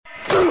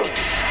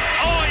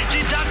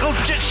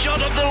Just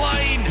short of the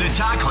line. The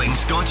Tackling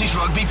Scottish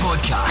Rugby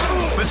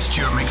Podcast with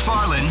Stuart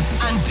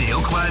McFarlane and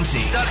Dale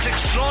Clancy. That's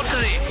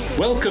extraordinary.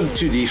 Welcome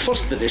to the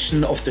first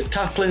edition of the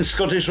Tackling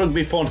Scottish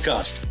Rugby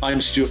Podcast.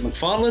 I'm Stuart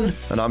McFarlane.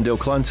 And I'm Dale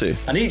Clancy.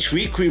 And each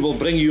week we will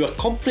bring you a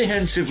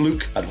comprehensive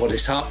look at what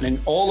is happening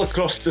all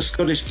across the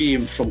Scottish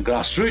game, from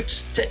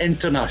grassroots to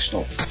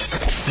international.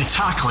 The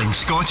Tackling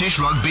Scottish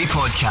Rugby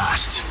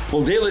Podcast.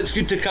 Well, Dale, it's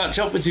good to catch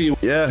up with you.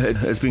 Yeah,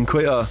 it's been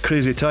quite a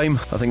crazy time.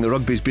 I think the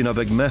rugby's been a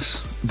big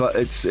miss, but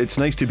it's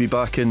nice to be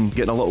back and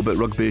getting a little bit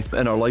rugby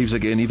in our lives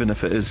again, even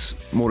if it is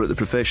more at the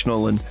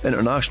professional and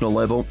international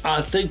level.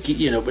 I think,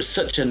 it was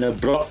such an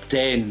abrupt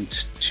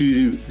end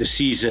to the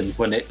season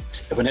when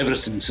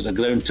everything sort of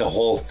ground to a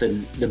halt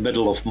in the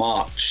middle of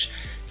March,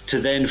 to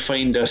then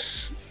find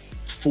us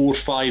 4 or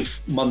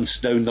 5 months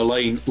down the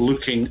line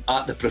looking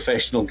at the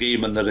professional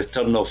game and the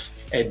return of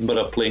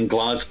Edinburgh playing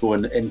Glasgow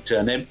and into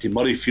an empty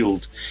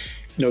Murrayfield.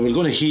 We're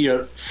going to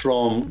hear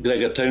from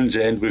Gregor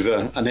Townsend. We've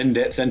an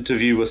in-depth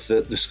interview with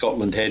the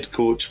Scotland head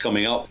coach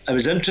coming up. It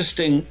was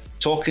interesting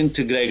talking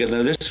to Gregor.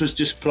 Now, this was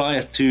just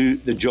prior to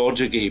the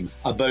Georgia game,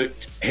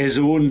 about his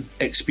own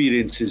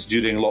experiences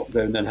during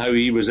lockdown and how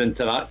he was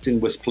interacting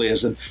with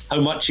players and how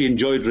much he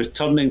enjoyed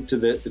returning to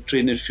the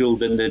training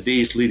field in the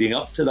days leading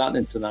up to that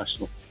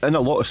international. In a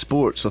lot of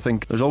sports, I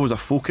think there's always a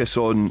focus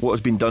on what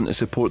has been done to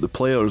support the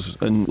players,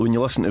 and when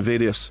you listen to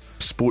various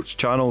sports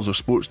channels or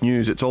sports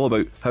news, it's all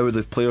about how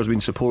the players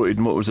been supported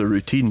and what was their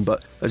routine.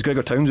 But as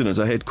Gregor Townsend, as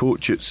a head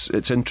coach, it's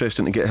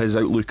interesting to get his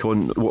outlook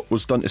on what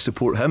was done to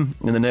support him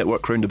and the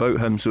network round about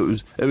him. So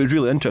it was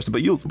really interesting.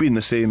 But you'll be in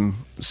the same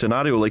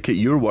scenario like at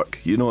your work.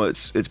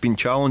 It's been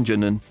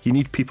challenging, and you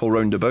need people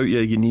round about you.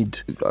 You need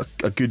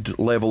a good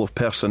level of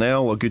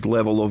personnel, a good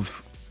level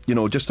of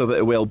just a bit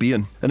of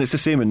well-being. And it's the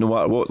same in no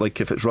matter what, like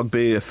if it's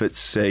rugby, if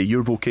it's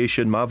your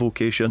vocation, my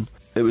vocation.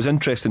 It was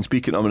interesting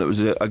speaking to him, and it was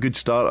a good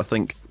start, I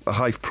think, a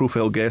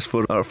high-profile guest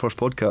for our first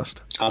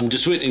podcast. I'm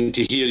just waiting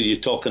to hear you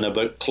talking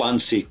about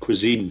Clancy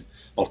cuisine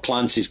or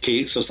Clancy's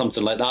cakes or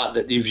something like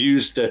that you've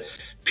used the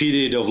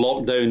period of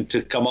lockdown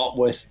to come up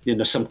with,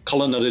 some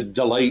culinary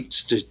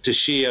delights to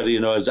share,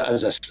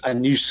 as a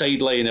new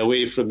sideline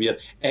away from your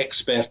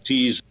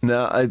expertise.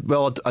 I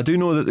do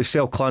know that they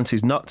sell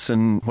Clancy's nuts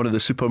in one of the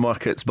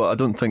supermarkets, but I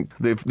don't think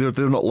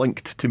they're not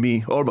linked to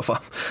me or my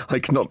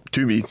not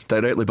to me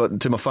directly, but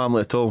to my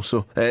family at all.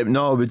 So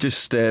no, we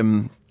just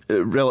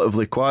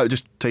relatively quiet,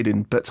 just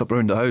tidying bits up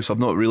around the house. I've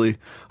not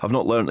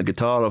learnt the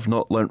guitar, I've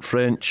not learnt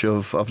French,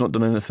 I've not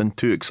done anything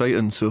too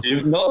exciting. So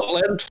you've not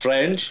learnt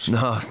French?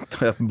 Nah,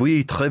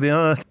 oui, très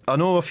bien. I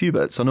know a few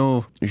bits. I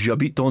know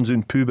j'habite dans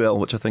une poubelle,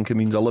 which I think it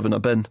means I live in a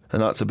bin,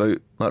 and that's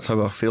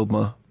how I failed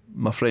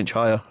my French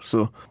higher.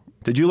 So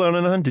did you learn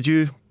anything? Did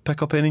you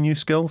pick up any new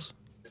skills?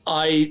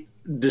 I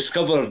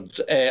discovered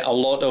a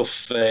lot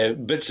of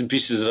bits and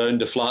pieces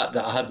around the flat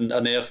that I hadn't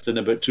unearthed in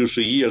about 2 or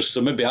 3 years,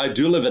 so maybe I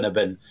do live in a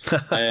bin.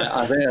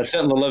 I think I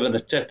certainly live in a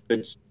tip.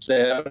 It's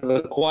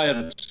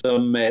required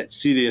some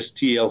serious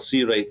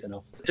TLC right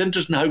enough. It's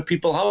interesting how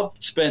people have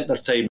spent their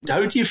time.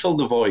 How do you fill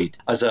the void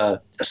as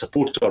a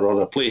supporter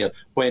or a player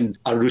when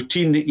a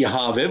routine that you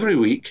have every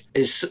week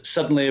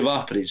suddenly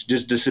evaporates,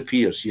 just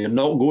disappears? You're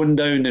not going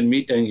down and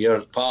meeting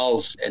your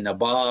pals in a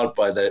bar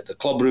by the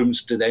club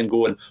rooms to then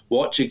go and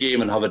watch a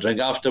game and have a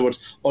drink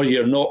afterwards, or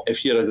you're not,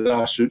 if you're a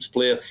grassroots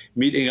player,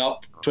 meeting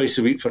up twice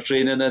a week for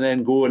training and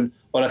then going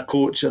on a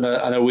coach and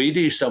an away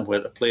day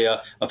somewhere to play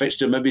a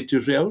fixture maybe 2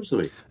 or 3 hours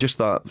away. Just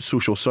that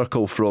social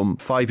circle from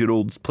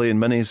 5-year-olds playing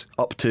minis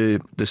up to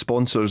the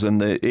sponsors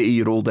and the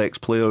 80-year-old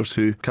ex-players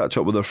who catch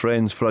up with their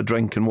friends for a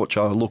drink and watch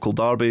a local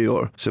derby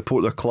or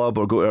support their club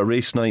or go to a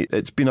race night.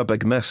 It's been a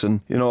big miss,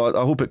 and I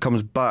hope it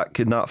comes back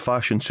in that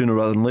fashion sooner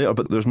rather than later,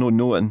 but there's no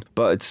knowing.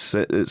 But it's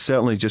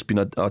certainly just been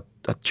a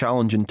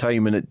challenging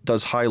time, and it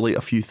does highlight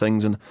a few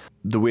things, and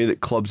the way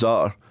that clubs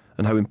are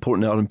and how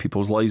important they are in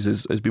people's lives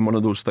has been one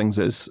of those things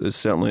that is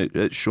certainly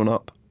it's shown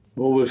up.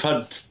 Well, we've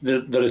had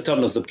the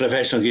return of the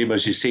professional game,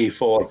 as you say,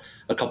 for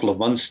a couple of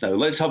months now.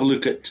 Let's have a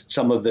look at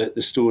some of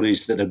the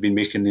stories that have been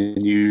making the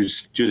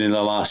news during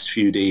the last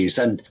few days.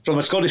 And from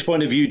a Scottish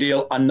point of view,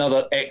 Dale,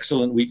 another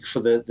excellent week for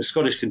the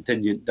Scottish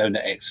contingent down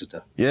at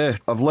Exeter. Yeah,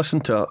 I've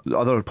listened to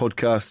other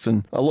podcasts,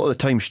 and a lot of the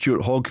time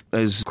Stuart Hogg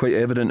is quite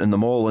evident in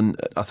them all, and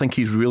I think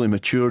he's really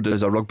matured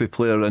as a rugby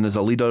player and as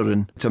a leader,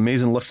 and it's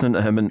amazing listening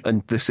to him,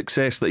 and the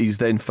success that he's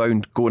then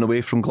found going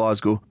away from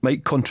Glasgow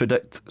might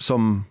contradict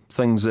some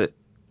things that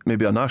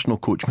maybe a national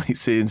coach might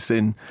say, and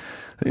saying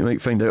you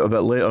might find out a bit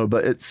later,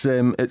 but it's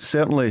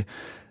certainly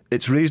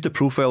it's raised the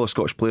profile of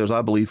Scottish players,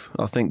 I believe.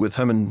 I think with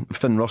him and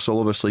Finn Russell,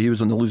 obviously he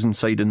was on the losing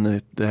side in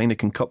the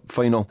Heineken Cup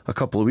final a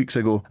couple of weeks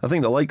ago. I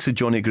think the likes of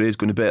Johnny Gray is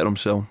going to better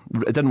himself.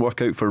 It didn't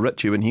work out for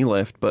Richie when he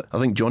left, but I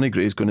think Johnny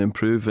Gray is going to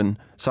improve, and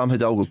Sam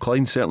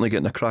Hidalgo-Clyne's certainly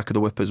getting a crack of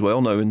the whip as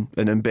well now, and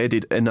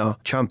embedded in a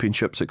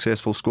championship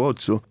successful squad.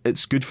 So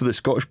it's good for the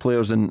Scottish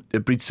players, and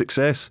it breeds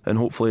success, and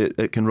hopefully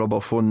it can rub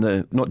off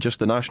on not just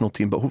the national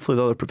team, but hopefully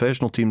the other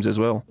professional teams as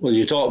well. Well,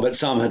 you talk about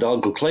Sam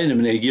Hidalgo-Clyne. I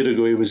mean, a year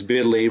ago he was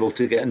barely able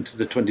to get into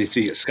the 23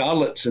 1973 at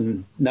Scarlets,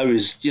 and now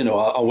is,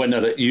 a winner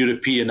at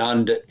European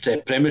and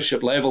at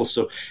Premiership level.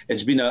 So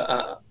it's been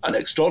an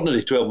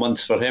extraordinary 12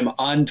 months for him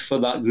and for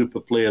that group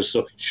of players.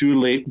 So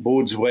surely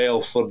bodes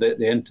well for the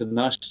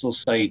international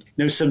side.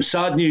 Now, some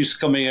sad news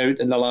coming out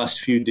in the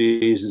last few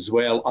days as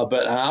well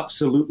about an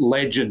absolute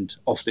legend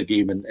of the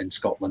game in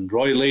Scotland.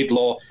 Roy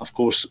Laidlaw, of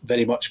course,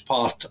 very much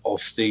part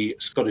of the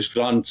Scottish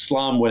Grand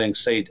Slam winning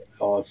side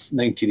of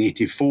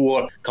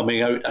 1984,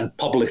 coming out and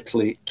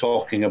publicly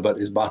talking about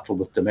his battle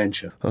with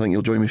dementia. I think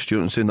you'll join me,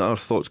 Stuart, in saying that our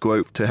thoughts go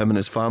out to him and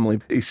his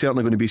family. He's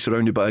certainly going to be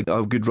surrounded by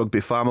a good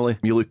rugby family.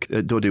 You look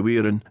at Doddy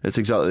Weir and it's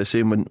exactly the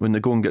same. When the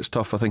going gets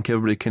tough, I think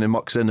everybody kind of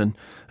mucks in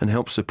and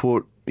helps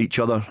support each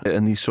other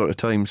in these sort of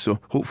times. So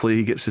hopefully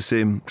he gets the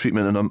same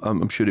treatment, and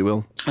I'm sure he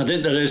will. I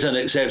think there is an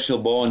exceptional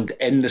bond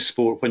in the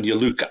sport when you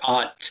look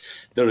at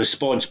the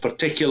response,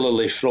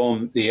 particularly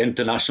from the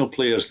international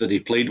players that he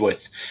played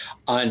with.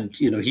 And,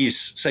 he's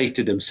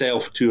cited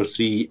himself 2 or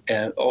 3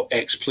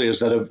 ex-players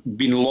that have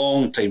been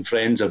long-time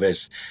friends of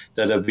his,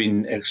 that have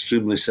been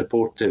extremely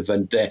supportive.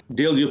 And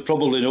Dale, you're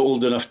probably not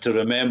old enough to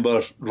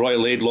remember Roy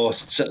Laidlaw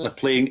sitting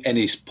playing in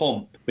his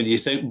pomp. When you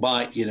think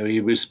back, he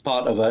was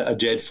part of a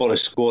Jed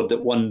Forrest squad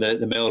that won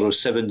the Melrose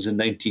Sevens in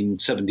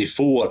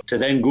 1974, to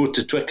then go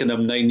to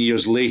Twickenham 9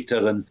 years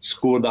later and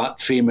score that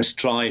famous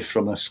try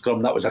from a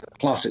scrum. That was a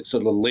classic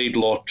sort of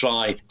Laidlaw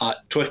try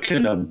at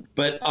Twickenham.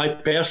 But I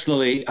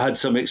personally had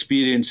some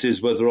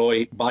experiences with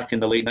Roy back in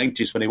the late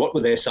 90s when he worked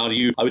with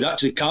SRU. I would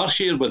actually car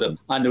share with him,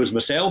 and there was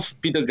myself,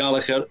 Peter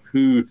Gallagher,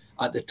 who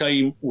at the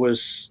time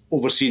was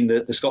overseeing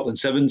the Scotland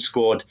Sevens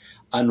squad,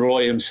 and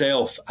Roy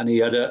himself, and he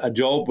had a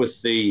job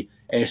with the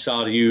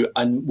SRU,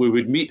 and we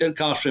would meet at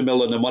Carfrey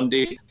Mill on a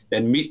Monday,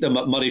 then meet them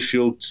at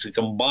Murrayfield to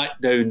come back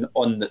down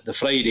on the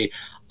Friday.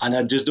 And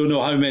I just don't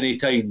know how many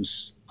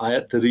times I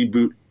had to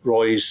reboot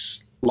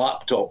Roy's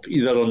laptop,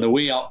 either on the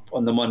way up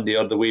on the Monday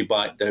or the way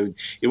back down.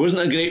 He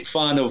wasn't a great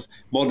fan of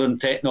modern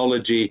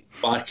technology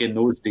back in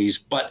those days,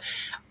 but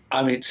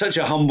I mean, such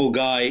a humble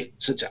guy,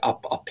 such a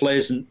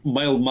pleasant,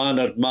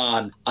 mild-mannered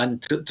man, and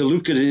to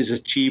look at his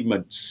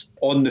achievements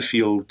on the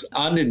field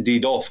and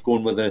indeed off,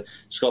 going with the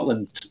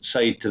Scotland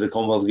side to the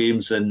Commonwealth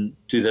Games in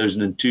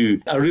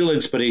 2002, a real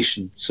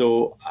inspiration.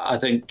 So I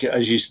think,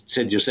 as you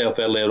said yourself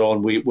earlier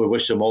on, we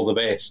wish him all the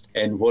best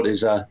in what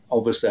is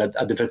obviously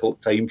a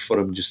difficult time for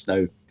him just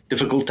now.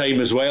 Difficult time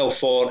as well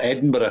for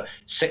Edinburgh,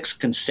 6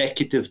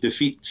 consecutive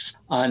defeats,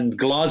 and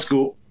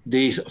Glasgow,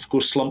 they of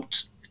course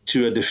slumped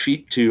to a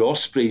defeat to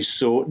Ospreys.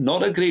 So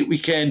not a great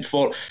weekend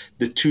for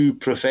the 2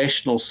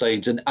 professional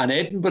sides. And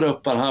Edinburgh,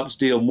 perhaps,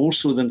 Dale, more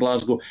so than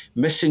Glasgow,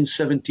 missing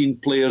 17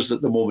 players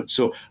at the moment.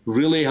 So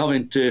really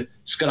having to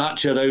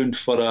scratch around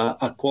for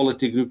a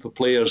quality group of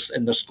players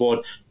in their squad.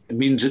 It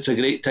means it's a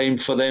great time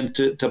for them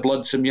to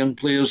blood some young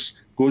players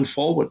going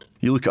forward.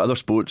 You look at other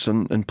sports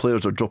and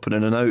players are dropping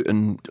in and out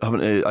and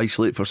having to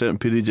isolate for certain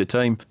periods of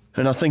time.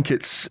 And I think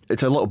it's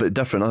a little bit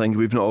different. I think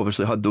we've not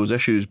obviously had those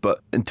issues,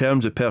 but in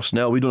terms of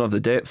personnel, we don't have the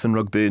depth in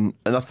rugby. And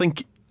I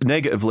think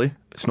negatively,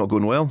 it's not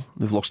going well.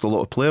 They've lost a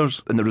lot of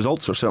players and the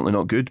results are certainly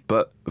not good.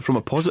 But from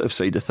a positive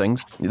side of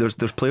things, there's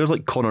players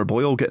like Connor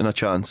Boyle getting a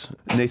chance.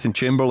 Nathan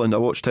Chamberlain, I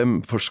watched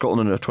him for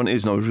Scotland in their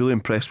 20s and I was really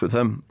impressed with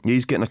him.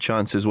 He's getting a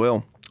chance as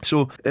well.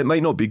 So it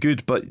might not be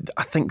good, but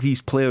I think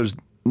these players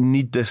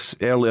need this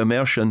early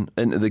immersion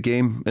into the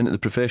game, into the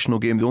professional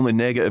game. The only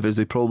negative is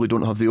they probably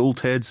don't have the old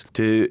heads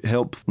to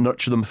help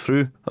nurture them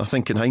through. I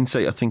think in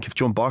hindsight, if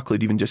John Barclay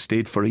had even just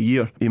stayed for a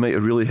year, he might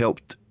have really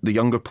helped the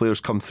younger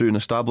players come through and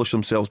establish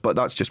themselves. But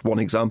that's just one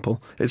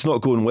example. It's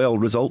not going well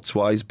results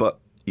wise, but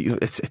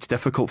it's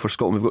difficult for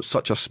Scotland. We've got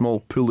such a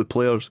small pool of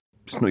players.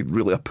 It's not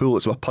really a pool,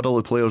 it's a puddle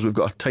of players. We've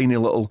got a tiny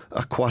little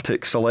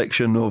aquatic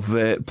selection of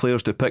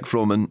players to pick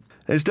from, and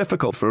it's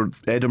difficult for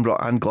Edinburgh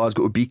and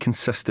Glasgow to be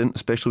consistent,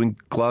 especially when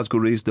Glasgow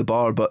raised the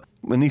bar. But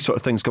when these sort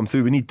of things come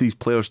through, we need these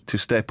players to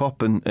step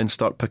up and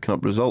start picking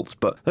up results.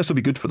 But this will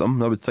be good for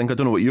them, I would think. I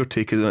don't know what your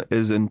take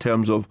is in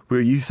terms of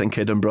where you think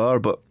Edinburgh are,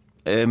 but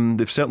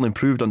they've certainly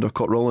improved under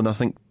Cotterill, and I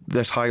think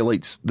this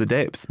highlights the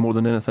depth more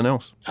than anything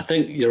else. I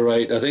think you're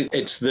right. I think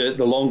it's the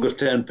longer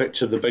term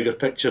picture, the bigger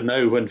picture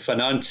now, when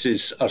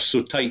finances are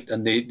so tight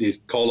and they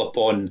call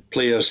upon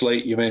players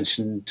like you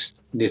mentioned,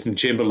 Nathan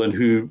Chamberlain,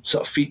 who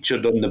sort of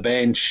featured on the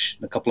bench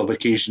on a couple of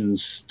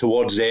occasions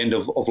towards the end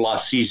of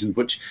last season,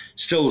 which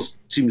still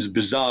seems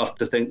bizarre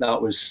to think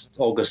that was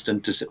August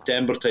into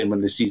September time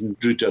when the season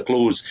drew to a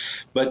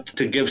close. But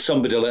to give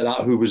somebody like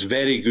that, who was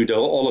very good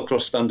all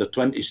across the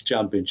under-20s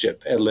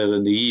championship earlier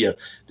in the year,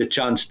 the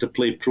chance to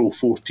play Pro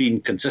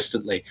 14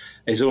 consistently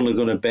is only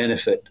going to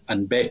benefit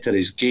and better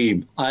his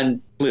game.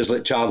 And players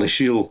like Charlie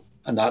Shield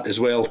and that as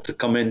well, to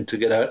come in to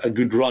get a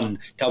good run,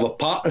 to have a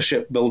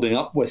partnership building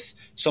up with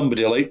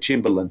somebody like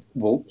Chamberlain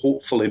will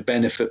hopefully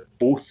benefit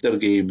both their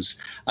games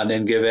and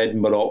then give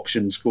Edinburgh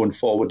options going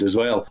forward as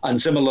well.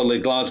 And similarly,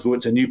 Glasgow,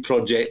 it's a new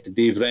project. The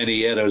Dave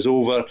Rennie era is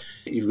over.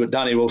 You've got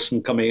Danny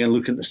Wilson coming in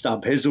looking to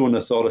stamp his own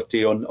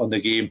authority on the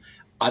game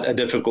at a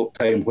difficult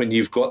time when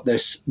you've got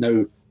this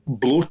now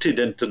bloated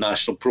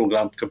international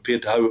programme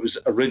compared to how it was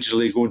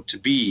originally going to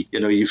be. You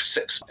know, you've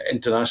 6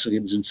 international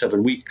games in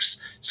 7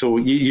 weeks. So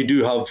you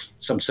do have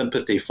some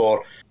sympathy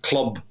for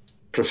club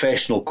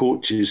professional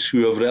coaches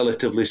who have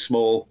relatively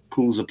small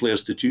pools of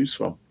players to choose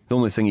from. The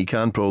only thing you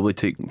can probably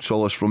take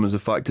solace from is the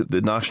fact that the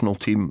national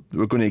team,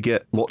 we're going to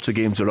get lots of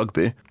games of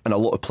rugby and a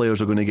lot of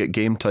players are going to get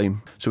game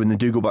time. So when they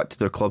do go back to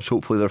their clubs,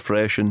 hopefully they're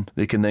fresh and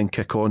they can then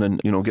kick on and,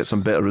 you know, get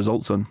some better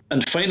results on.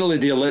 And finally,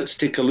 Dale, let's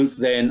take a look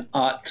then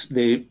at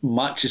the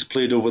matches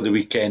played over the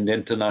weekend, the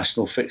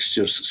international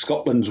fixtures.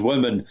 Scotland's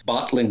women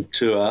battling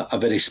to a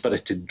very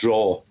spirited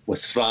draw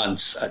with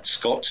France at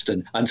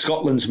Scotstoun. And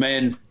Scotland's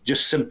men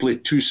just simply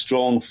too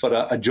strong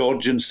for a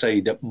Georgian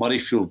side at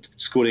Murrayfield,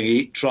 scoring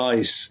 8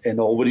 tries in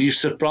all. Were you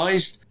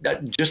surprised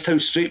at just how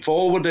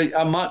straightforward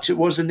a match it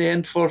was in the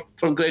end for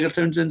Gregor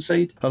Townsend's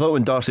side? I thought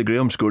when Darcy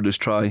Graham scored his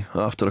try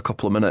after a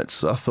couple of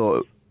minutes, I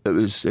thought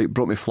it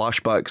brought me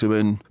flashbacks of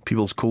when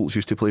People's Colts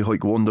used to play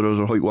Hawick Wanderers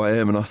or Hawick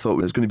YM, and I thought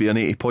it was going to be an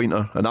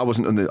 80-pointer, and I was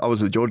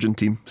the Georgian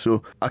team,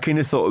 so I kind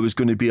of thought it was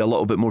going to be a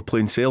little bit more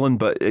plain sailing,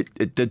 but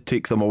it did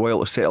take them a while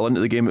to settle into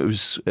the game.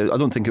 I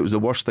don't think it was the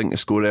worst thing to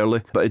score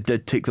early, but it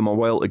did take them a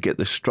while to get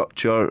the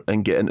structure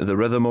and get into the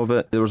rhythm of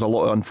it. There was a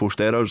lot of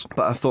unforced errors,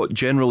 but I thought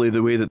generally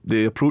the way that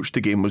they approached the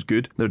game was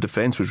good. Their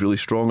defence was really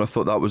strong. I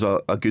thought that was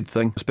a good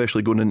thing,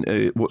 especially going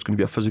into what's going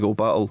to be a physical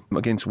battle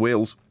against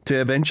Wales. To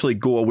eventually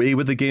go away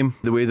with the game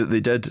the way that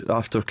they did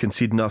after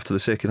conceding after the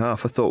second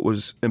half, I thought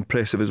was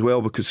impressive as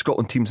well, because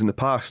Scotland teams in the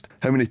past,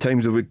 how many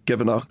times have we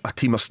given a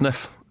team a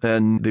sniff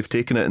and they've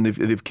taken it and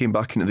they've came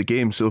back into the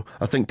game? So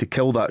I think to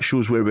kill that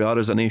shows where we are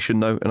as a nation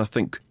now, and I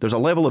think there's a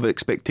level of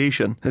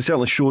expectation. It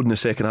certainly showed in the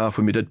second half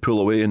when we did pull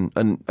away,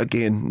 and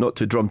again, not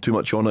to drum too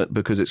much on it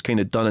because it's kind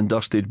of done and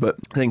dusted, but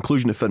the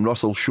inclusion of Finn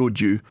Russell showed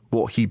you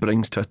what he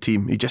brings to a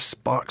team. He just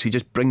sparks, he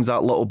just brings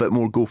that little bit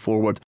more go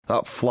forward,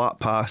 that flat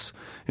pass,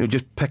 you know,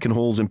 just picking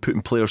holes and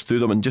putting players through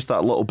them, and just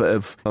that little bit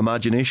of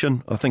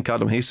imagination. I think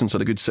Adam Hastings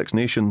had a good Six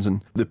Nations,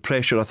 and the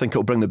pressure, I think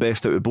it'll bring the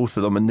best out of both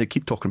of them, and they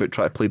keep talking about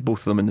trying to play both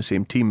of them in the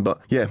same team.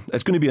 But yeah,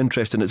 it's going to be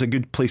interesting. It's a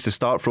good place to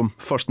start from.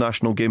 First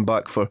national game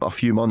back for a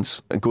few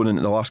months and going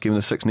into the last game of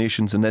the Six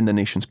Nations and then the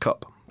Nations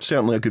Cup.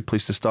 Certainly a good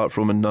place to start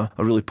from, and a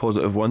really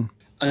positive one.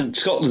 And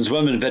Scotland's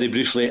women, very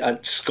briefly,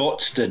 at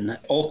Scotstoun,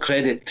 all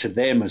credit to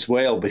them as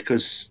well,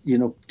 because, you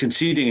know,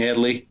 conceding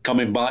early,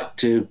 coming back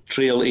to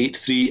trail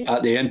 8-3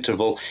 at the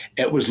interval,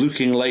 it was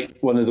looking like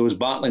one of those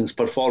battlings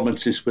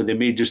performances where they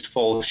may just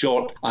fall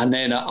short, and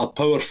then a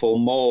powerful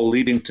maul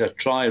leading to a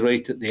try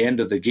right at the end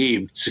of the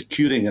game,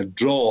 securing a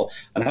draw.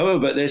 And how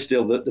about this,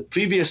 Dale? The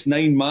previous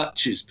 9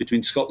 matches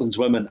between Scotland's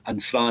women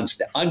and France,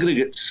 the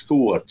aggregate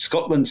score,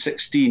 Scotland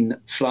 16,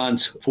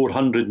 France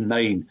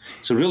 409.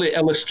 So really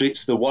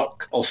illustrates the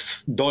work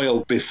of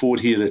Doyle before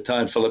he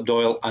retired, Philip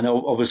Doyle, and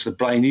obviously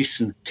Brian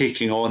Eason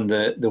taking on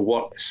the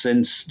work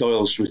since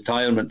Doyle's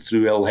retirement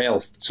through ill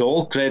health. So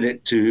all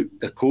credit to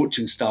the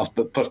coaching staff,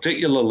 but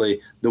particularly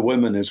the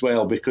women as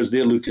well, because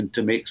they're looking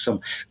to make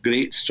some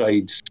great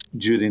strides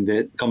during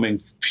the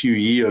coming few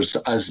years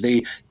as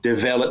they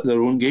develop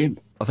their own game.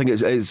 I think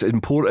it's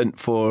important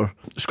for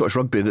Scottish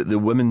Rugby that the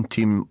women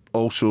team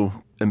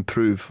also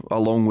improve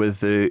along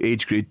with the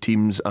age grade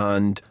teams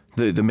and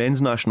the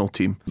men's national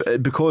team,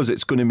 because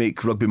it's going to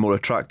make rugby more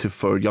attractive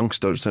for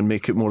youngsters and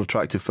make it more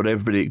attractive for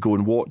everybody to go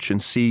and watch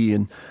and see.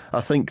 And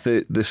I think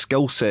that the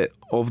skill set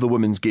of the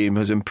women's game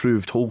has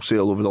improved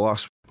wholesale over the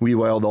last wee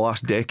while, the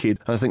last decade,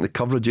 and I think the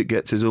coverage it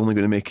gets is only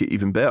going to make it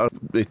even better.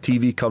 The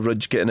TV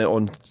coverage, getting it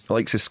on the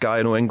likes of Sky.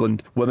 I know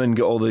England women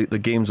get all the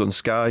games on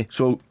Sky,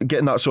 so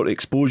getting that sort of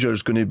exposure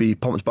is going to be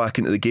pumped back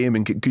into the game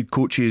and get good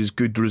coaches,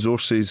 good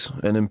resources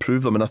and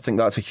improve them, and I think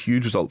that's a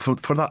huge result.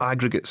 For that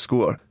aggregate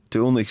score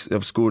to only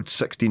have scored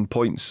 16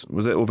 points,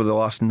 was it, over the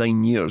last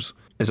 9 years,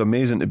 is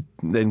amazing. To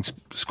then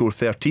score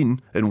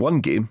 13 in one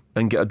game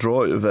and get a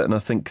draw out of it. And I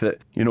think that,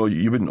 you know,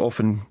 you wouldn't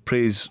often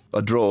praise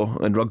a draw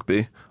in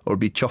rugby or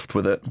be chuffed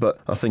with it, but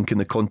I think in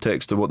the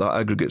context of what that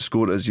aggregate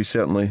score is,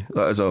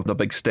 that is a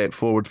big step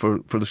forward for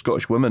the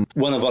Scottish women.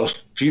 One of our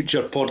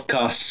future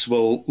podcasts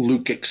will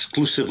look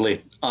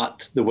exclusively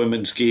at the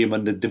women's game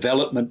and the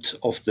development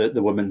of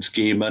the women's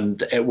game,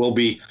 and it will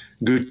be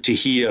good to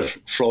hear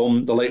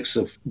from the likes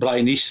of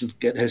Brian Eason,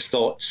 get his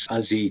thoughts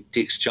as he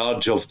takes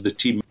charge of the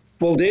team.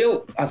 Well,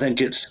 Dale, I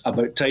think it's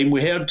about time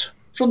we heard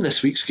from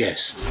this week's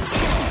guest.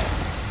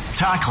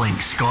 Tackling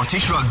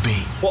Scottish Rugby.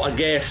 What a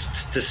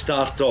guest to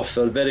start off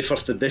our very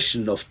first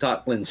edition of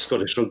Tackling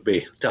Scottish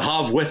Rugby. To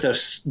have with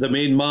us the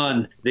main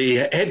man, the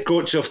head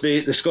coach of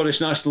the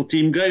Scottish national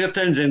team, Gregor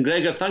Townsend.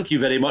 Gregor, thank you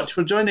very much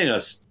for joining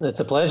us. It's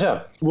a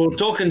pleasure. We were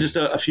talking just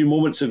a few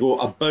moments ago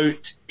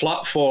about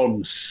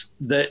platforms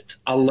that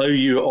allow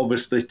you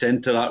obviously to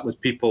interact with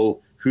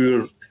people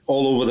who are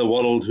all over the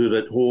world, who are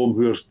at home,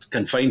 who are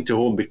confined to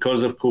home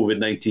because of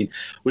COVID-19.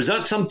 Was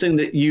that something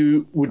that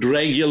you would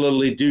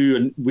regularly do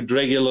and would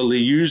regularly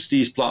use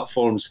these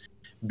platforms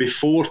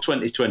before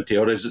 2020,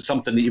 or is it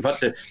something that you've had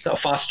to sort of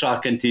fast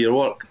track into your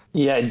work?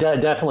 Yeah, it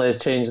definitely has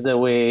changed the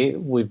way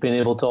we've been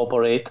able to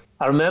operate.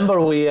 I remember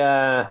we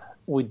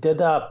we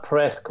did a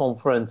press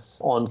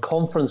conference on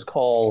conference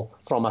call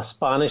from a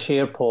Spanish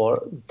airport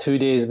 2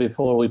 days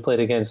before we played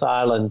against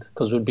Ireland,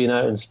 because we'd been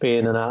out in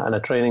Spain in a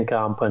training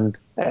camp, and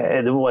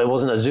it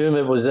wasn't a Zoom,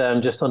 it was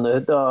just on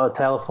the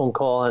telephone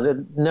call, and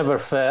it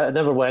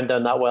never went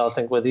down that well, I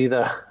think, with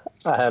either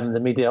the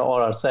media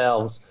or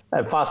ourselves.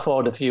 And fast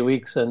forward a few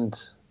weeks, and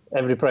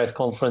every press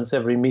conference,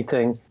 every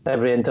meeting,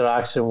 every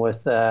interaction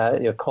with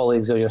your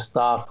colleagues or your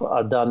staff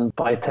are done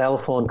by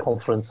telephone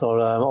conference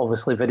or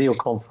obviously video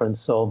conference.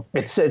 So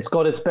it's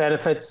got its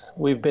benefits.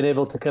 We've been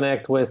able to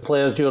connect with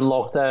players during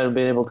lockdown,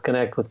 been able to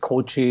connect with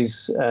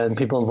coaches and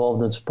people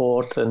involved in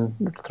sport and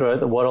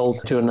throughout the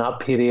world during that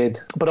period.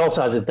 But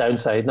also has its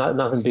downside.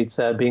 Nothing beats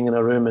being in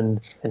a room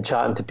and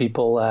chatting to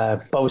people.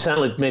 But we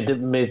certainly made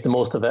the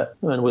most of it,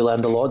 and we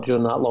learned a lot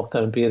during that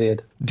lockdown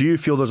period. Do you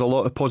feel there's a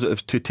lot of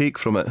positives to take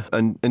from it?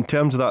 And in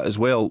terms of that as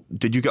well,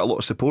 did you get a lot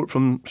of support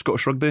from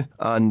Scottish Rugby?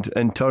 And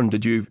in turn,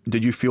 did you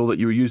feel that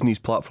you were using these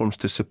platforms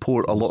to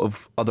support a lot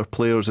of other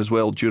players as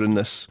well during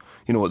this,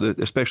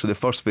 especially the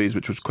first phase,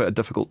 which was quite a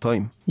difficult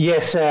time?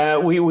 Yes,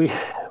 our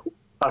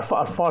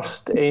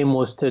first aim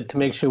was to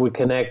make sure we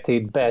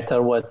connected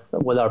better with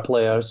our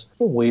players.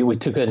 We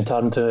took it in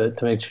turn to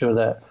make sure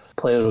that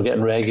players were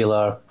getting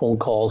regular phone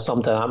calls.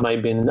 Sometimes that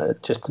might be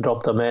just to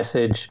drop a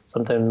message,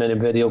 sometimes maybe a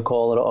video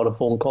call or a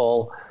phone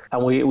call.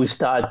 And we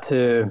started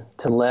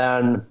to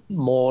learn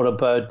more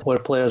about where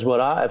players were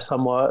at. If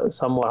some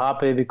were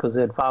happy because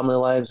they had family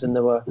lives and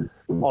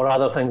or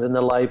other things in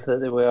their life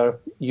that they were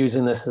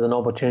using this as an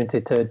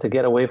opportunity to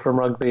get away from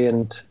rugby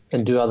and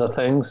do other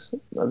things.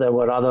 There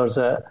were others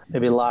that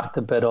maybe lacked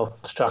a bit of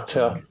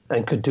structure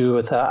and could do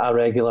with a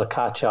regular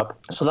catch-up.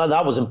 So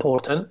that was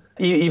important.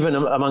 Even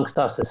amongst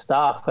us as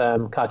staff,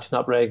 catching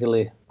up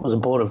regularly was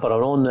important for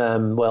our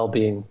own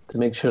well-being, to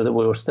make sure that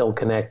we were still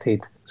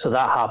connected. So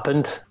that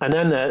happened. And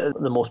then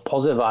the most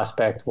positive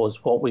aspect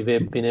was what we've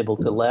been able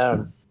to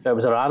learn. It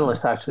was our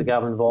analyst, actually,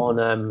 Gavin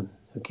Vaughan,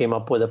 who came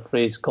up with a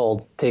phrase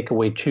called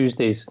Takeaway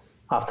Tuesdays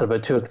after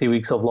about 2 or 3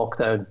 weeks of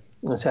lockdown.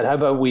 And said, how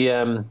about we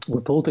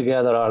pull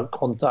together our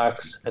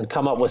contacts and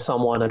come up with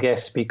someone, a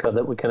guest speaker,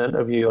 that we can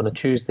interview on a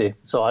Tuesday.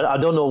 So I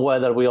don't know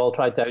whether we all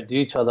tried to outdo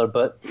each other,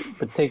 but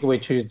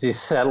Takeaway Tuesdays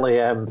certainly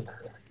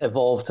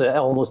evolved to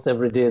almost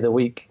every day of the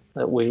week,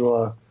 that we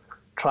were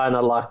trying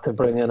our luck to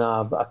bring in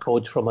a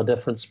coach from a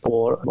different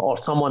sport or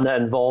someone that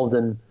involved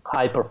in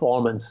high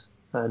performance.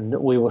 And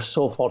we were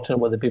so fortunate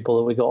with the people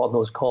that we got on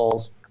those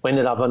calls. We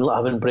ended up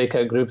having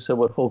breakout groups that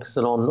were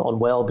focusing on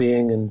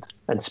well-being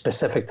and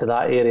specific to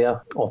that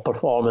area of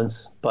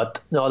performance.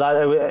 But no,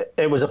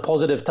 it was a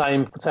positive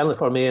time, certainly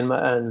for me and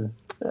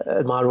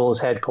my role as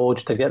head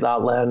coach, to get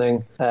that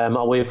learning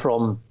away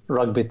from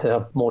rugby, to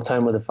have more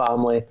time with the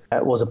family.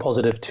 It was a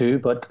positive too.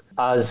 But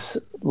as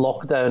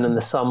lockdown in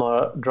the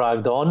summer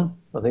dragged on,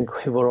 I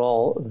think we were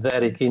all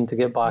very keen to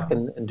get back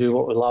and do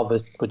what we love,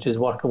 which is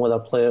working with our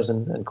players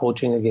and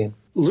coaching again.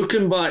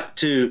 Looking back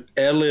to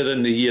earlier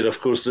in the year, of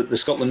course, the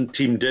Scotland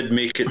team did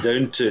make it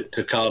down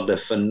to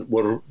Cardiff and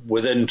were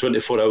within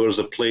 24 hours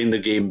of playing the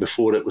game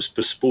before it was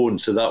postponed.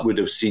 So that would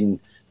have seen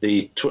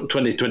the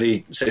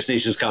 2020 Six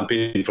Nations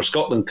campaign for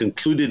Scotland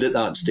concluded at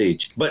that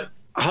stage. But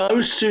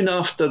how soon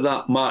after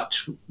that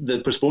match,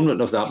 the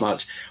postponement of that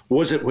match,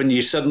 was it when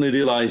you suddenly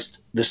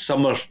realised the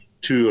summer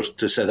tour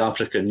to South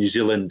Africa and New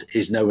Zealand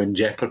is now in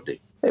jeopardy?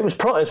 It was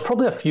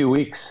probably a few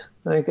weeks.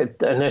 I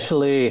think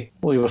initially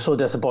we were so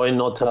disappointed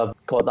not to have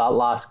got that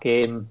last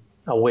game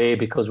away,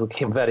 because we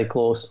came very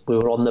close. We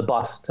were on the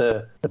bus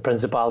to the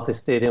Principality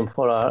Stadium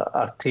for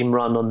our team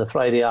run on the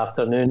Friday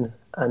afternoon.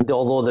 And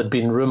although there'd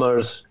been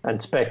rumours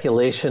and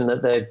speculation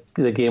that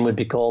the game would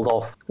be called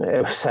off,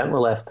 it was certainly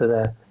left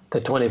to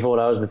 24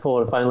 hours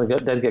before it finally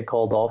did get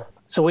called off.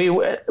 So we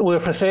were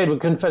frustrated we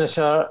couldn't finish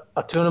our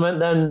tournament.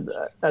 Then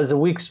as the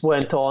weeks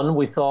went on,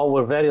 we thought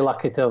we're very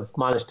lucky to have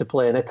managed to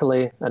play in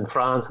Italy and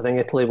France. I think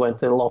Italy went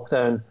to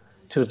lockdown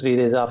 2 or 3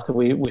 days after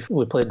we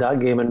played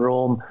that game in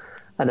Rome.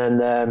 And then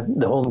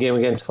the home game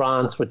against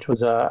France, which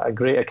was a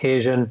great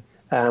occasion.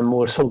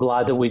 We're so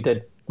glad that we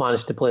did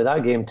manage to play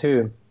that game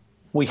too.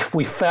 We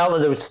felt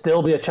that there would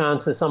still be a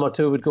chance the summer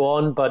tour would go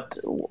on, but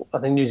I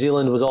think New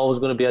Zealand was always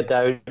going to be a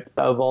doubt.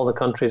 Out of all the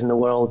countries in the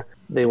world,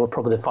 they were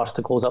probably the first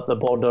to close up their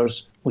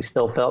borders. We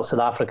still felt South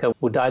Africa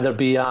would either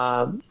be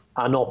an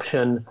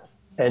option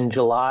in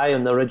July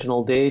on the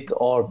original date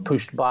or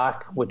pushed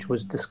back, which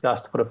was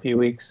discussed for a few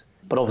weeks.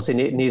 But obviously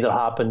neither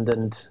happened,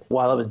 and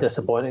while it was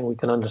disappointing, we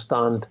can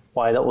understand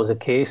why that was the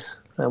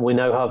case. And we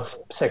now have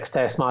 6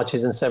 test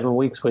matches in 7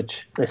 weeks,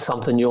 which is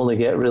something you only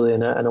get really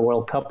in a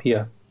World Cup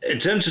year.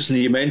 It's interesting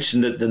you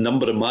mentioned that the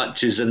number of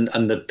matches and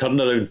the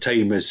turnaround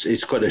time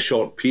is quite a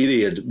short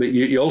period, but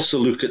you also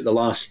look at the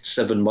last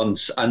 7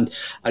 months, and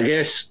I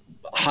guess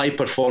high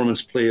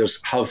performance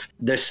players have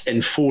this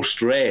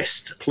enforced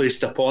rest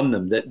placed upon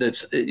them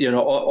that's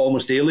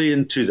almost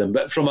alien to them.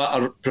 But from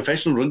a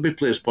professional rugby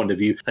player's point of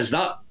view, is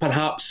that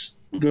perhaps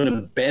going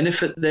to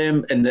benefit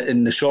them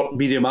in the short,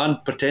 medium and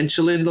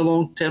potentially in the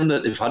long term,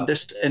 that they've had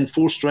this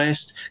enforced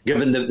rest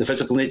given the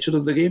physical nature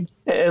of the game?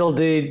 It'll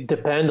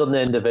depend on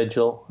the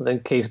individual. I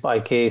think case by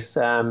case.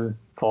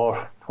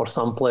 for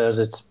some players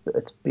it's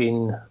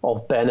been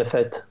of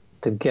benefit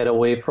to get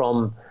away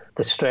from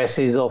the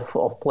stresses of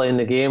playing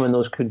the game, and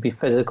those could be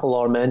physical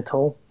or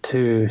mental,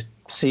 to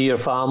see your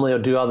family or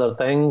do other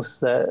things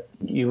that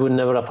you would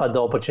never have had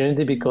the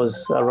opportunity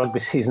because a rugby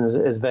season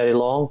is very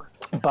long.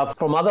 But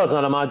from others,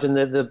 I'd imagine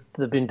that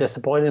they've been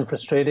disappointed and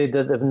frustrated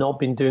that they've not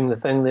been doing the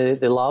thing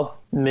they love.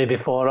 Maybe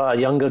for a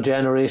younger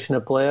generation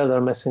of player,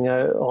 they're missing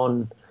out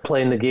on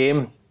playing the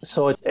game.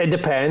 So it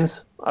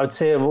depends. I would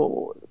say,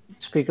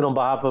 speaking on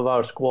behalf of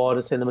our squad,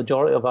 I'd say the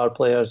majority of our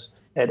players,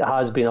 it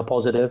has been a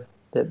positive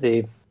that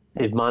they've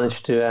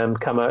managed to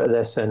come out of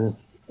this and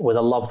with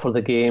a love for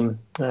the game,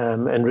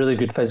 in really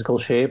good physical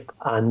shape,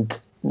 and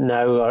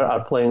now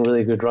are playing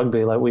really good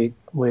rugby. Like we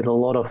had a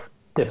lot of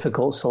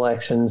difficult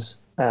selections,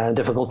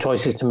 difficult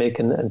choices to make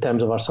in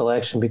terms of our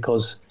selection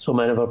because so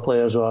many of our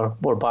players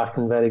were back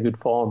in very good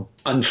form.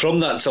 And from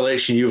that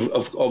selection, you've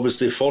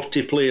obviously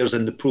 40 players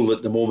in the pool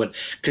at the moment.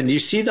 Can you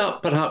see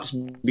that perhaps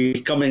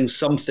becoming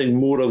something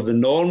more of the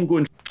norm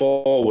going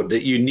forward,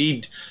 that you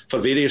need, for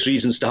various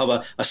reasons, to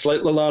have a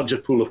slightly larger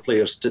pool of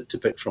players to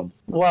pick from?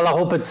 Well, I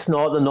hope it's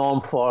not the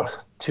norm for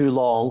too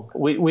long.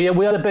 We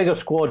had a bigger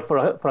squad for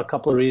a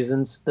couple of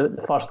reasons.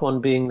 The first one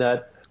being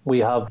that we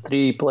have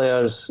 3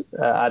 players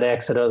at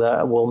Exeter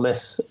that will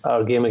miss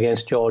our game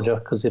against Georgia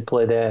because they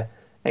play the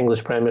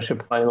English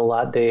Premiership final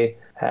that day.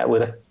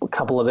 With a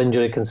couple of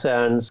injury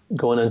concerns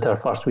going into our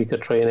first week of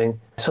training.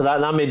 So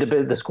that made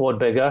the squad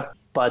bigger.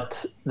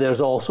 But there's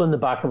also in the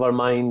back of our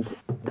mind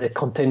the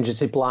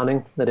contingency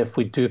planning, that if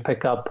we do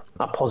pick up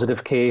a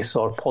positive case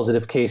or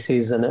positive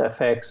cases and it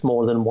affects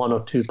more than 1 or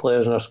 2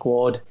 players in our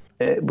squad,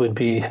 it would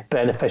be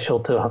beneficial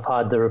to have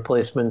had the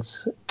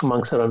replacements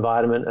amongst our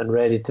environment and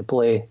ready to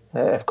play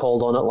if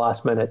called on at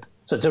last minute.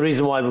 So it's a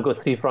reason why we've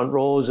got 3 front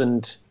rows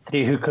and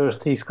 3 hookers,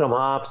 3 scrum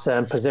halves,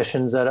 and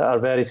positions that are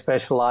very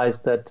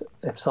specialised, that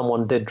if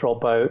someone did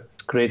drop out,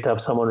 it's great to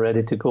have someone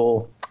ready to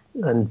go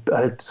and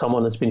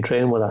someone that's been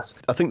training with us.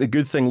 I think the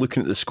good thing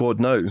looking at the squad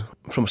now,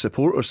 from a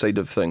supporter side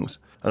of things,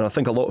 and I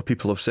think a lot of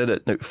people have said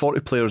it, now 40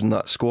 players in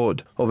that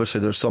squad,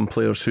 obviously there's some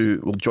players who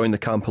will join the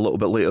camp a little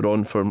bit later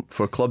on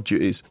for club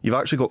duties. You've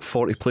actually got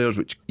 40 players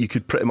which you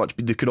could pretty much,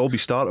 they could all be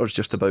starters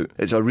just about.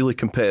 It's a really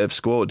competitive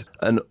squad,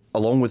 and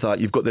along with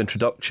that you've got the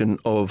introduction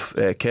of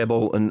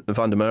Kebbel and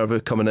Van der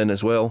Merwe coming in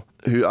as well,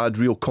 who add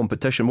real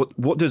competition.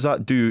 What does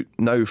that do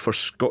now for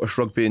Scottish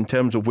Rugby in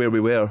terms of where we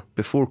were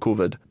before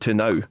COVID to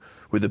now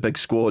with the big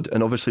squad,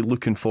 and obviously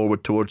looking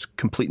forward towards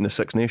completing the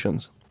Six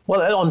Nations?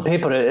 Well, on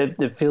paper,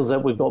 it feels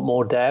like we've got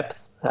more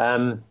depth.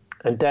 And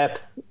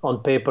depth on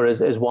paper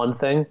is one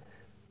thing.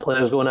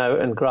 Players going out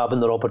and grabbing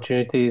their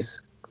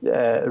opportunities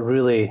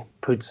really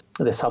puts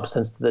the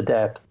substance to the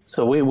depth.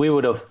 So we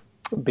would have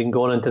been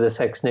going into the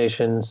Six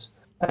Nations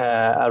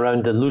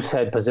around the loose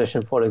head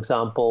position, for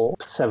example,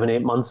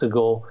 7-8 months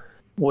ago,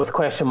 with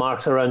question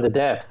marks around the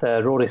depth.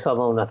 Rory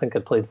Sutherland, I think,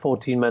 had played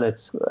 14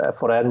 minutes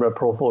for Edinburgh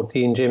Pro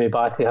 14. Jamie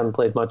Batty hadn't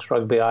played much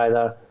rugby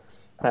either.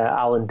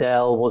 Alan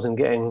Dell wasn't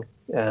getting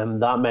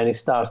that many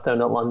starts down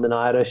at London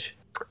Irish.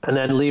 And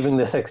then leaving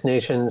the Six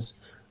Nations,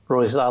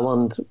 Rory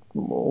Sutherland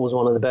was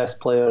one of the best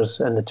players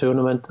in the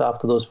tournament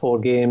after those 4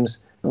 games.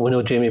 We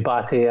know Jamie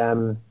Batty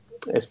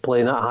is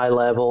playing at a high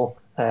level.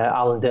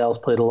 Alan Dell's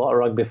played a lot of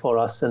rugby for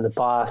us in the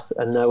past,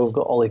 and now we've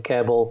got Ollie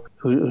Kebbel,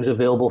 who's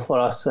available for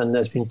us and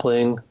has been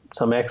playing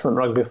some excellent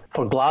rugby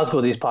for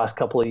Glasgow these past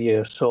couple of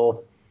years.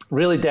 So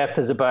really depth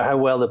is about how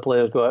well the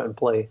players go out and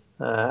play,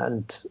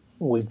 and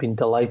we've been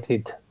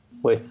delighted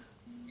with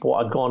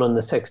what had gone on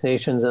the Six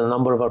Nations and a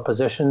number of our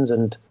positions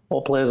and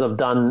what players have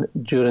done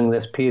during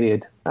this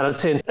period. And I'd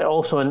say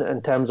also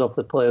in terms of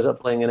the players that are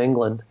playing in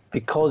England,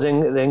 because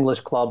the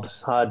English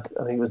clubs had,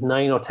 I think it was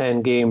 9 or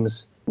 10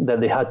 games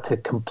that they had to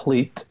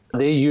complete,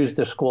 they used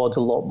their squads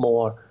a lot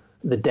more,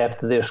 the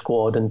depth of their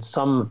squad, and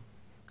some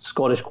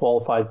Scottish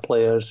qualified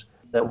players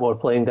that were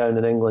playing down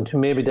in England who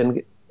maybe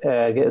didn't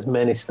get as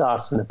many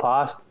starts in the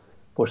past,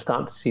 we're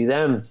starting to see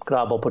them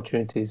grab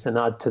opportunities and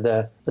add to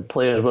the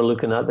players we're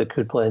looking at that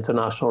could play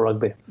international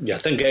rugby. Yeah, I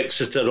think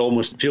Exeter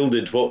almost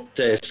fielded what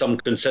some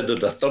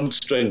considered a third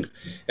string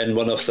in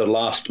one of their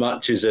last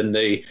matches in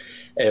the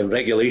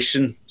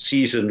regulation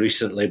season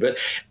recently. But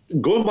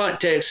going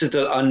back to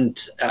Exeter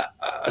and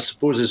I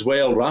suppose as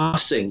well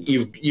Racing,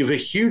 you've a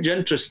huge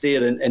interest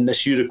there in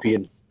this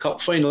European Cup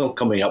final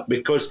coming up,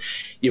 because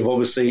you've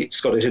obviously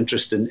Scottish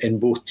interest in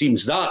both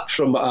teams. That,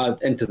 from an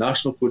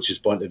international coach's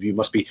point of view,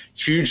 must be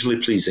hugely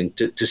pleasing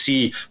to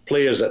see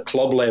players at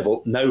club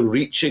level now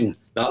reaching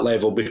that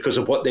level because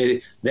of what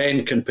they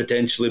then can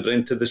potentially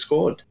bring to the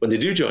squad when they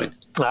do join.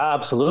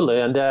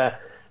 Absolutely, and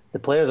the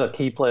players are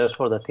key players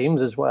for their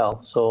teams as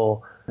well.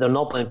 So they're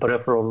not playing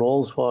peripheral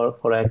roles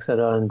for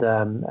Exeter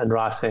and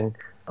Racing.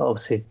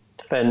 Obviously,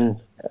 Finn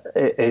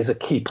is a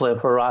key player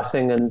for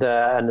Racing, and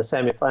in the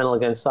semi-final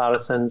against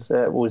Saracens,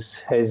 it was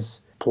his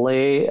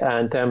play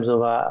in terms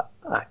of a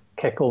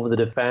kick over the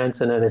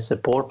defence and then his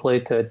support play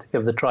to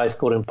give the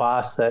try-scoring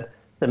pass that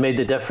made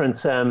the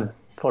difference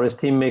for his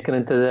team making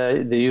into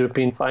the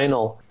European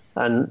final.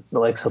 And the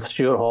likes of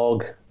Stuart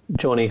Hogg,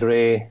 Johnny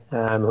Gray,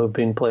 who've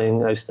been playing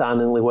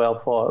outstandingly well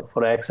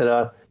for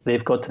Exeter.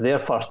 They've got to their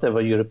first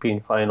ever European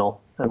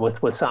final. And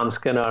with Sam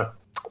Skinner,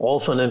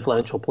 also an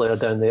influential player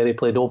down there, he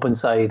played open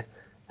side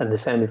in the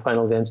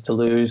semi-final against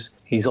Toulouse.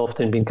 He's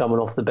often been coming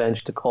off the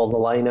bench to call the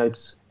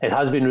lineouts. It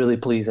has been really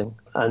pleasing,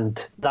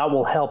 and that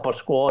will help our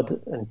squad.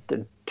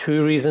 And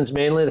two reasons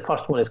mainly. The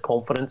first one is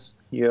confidence.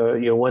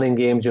 You're winning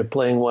games, you're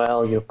playing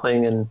well, you're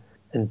playing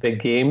in big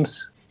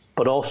games.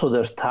 But also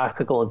there's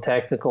tactical and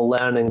technical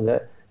learning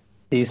that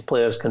these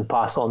players can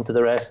pass on to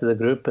the rest of the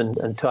group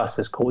and to us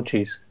as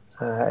coaches.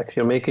 If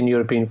you're making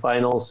European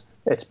finals,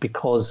 it's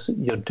because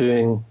you're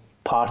doing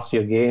parts of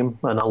your game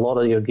and a lot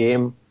of your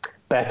game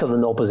better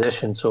than the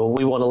opposition. So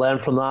we want to learn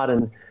from that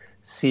and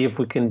see if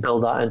we can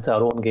build that into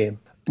our own game.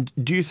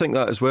 Do you think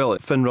that as well?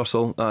 Finn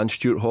Russell and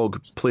Stuart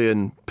Hogg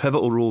playing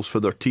pivotal roles for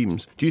their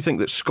teams. Do you think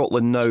that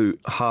Scotland now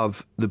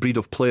have the breed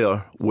of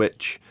player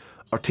which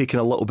are taken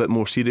a little bit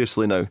more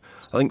seriously now?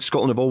 I think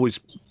Scotland have always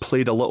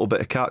played a little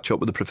bit of catch up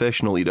with the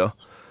professional era,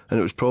 and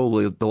it was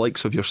probably the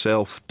likes of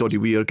yourself, Doddy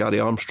Weir, Gary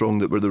Armstrong,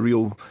 that were the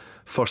real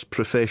first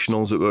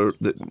professionals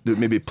that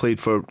maybe played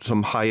for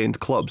some high-end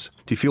clubs.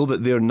 Do you feel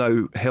that they're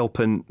now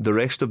helping the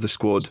rest of the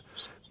squad?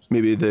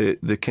 Maybe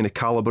the kind of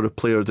calibre of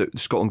player that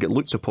Scotland get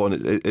looked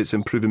upon, it's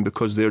improving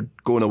because they're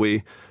going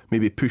away,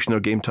 maybe pushing their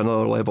game to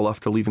another level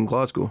after leaving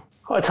Glasgow?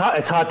 It's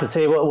hard to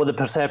say what the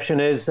perception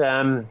is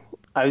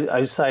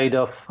outside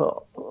of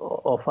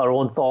our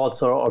own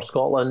thoughts or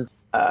Scotland.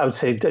 I would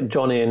say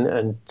Johnny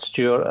and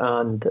Stuart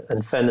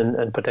and Finn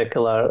in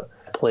particular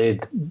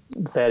played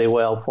very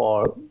well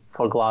for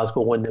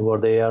Glasgow when they were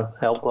there,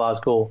 helped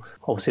Glasgow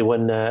obviously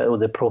win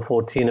the Pro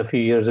 14 a few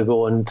years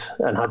ago and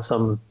had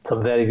some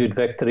very good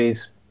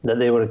victories that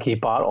they were a key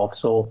part of.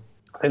 So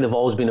I think they've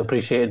always been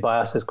appreciated by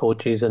us as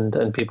coaches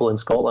and people in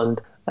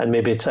Scotland, and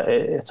maybe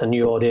it's a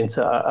new audience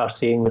that are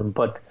seeing them.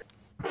 But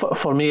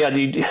for me,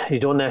 you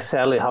don't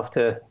necessarily have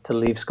to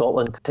leave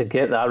Scotland to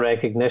get that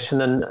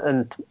recognition,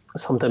 and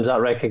sometimes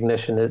that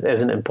recognition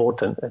isn't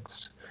important.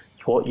 It's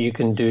what you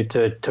can do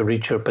to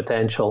reach your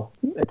potential.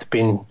 It's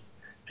been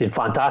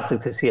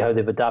fantastic to see how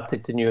they've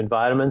adapted to new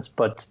environments,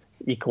 but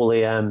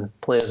equally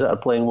players that are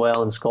playing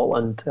well in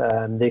Scotland,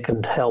 they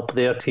can help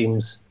their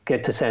teams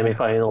get to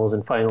semi-finals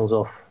and finals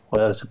of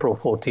whether it's a Pro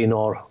 14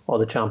 or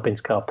the Champions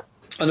Cup.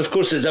 And of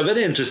course, it's a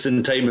very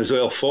interesting time as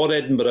well for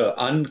Edinburgh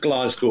and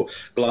Glasgow.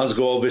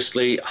 Glasgow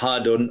obviously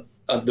had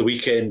at the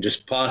weekend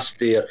just past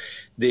the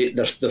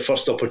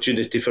first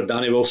opportunity for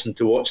Danny Wilson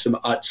to watch them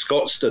at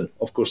Scotstoun,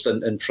 of course,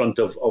 in front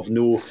of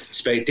no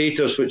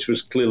spectators, which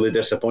was clearly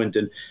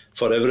disappointing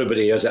for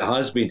everybody, as it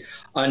has been.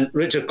 And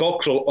Richard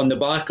Cockrell, on the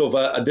back of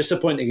a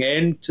disappointing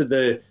end to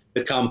the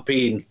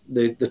campaign,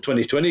 the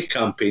 2020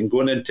 campaign,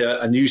 going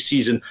into a new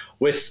season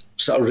with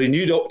sort of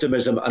renewed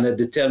optimism and a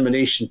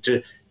determination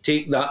to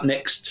take that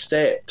next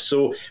step.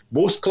 So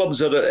both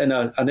clubs are in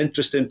an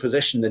interesting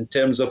position in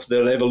terms of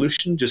their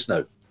evolution just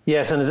now.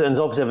 Yes, and it's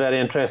obviously a very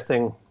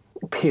interesting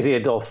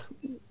period of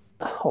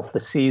the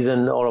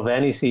season, or of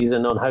any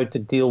season, on how to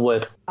deal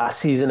with a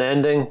season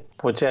ending,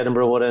 which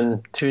Edinburgh were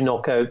in 2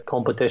 knockout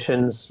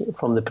competitions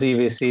from the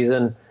previous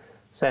season,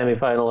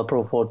 semi-final of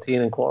Pro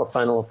 14 and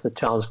quarter-final of the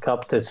Challenge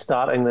Cup, to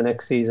starting the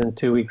next season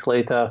 2 weeks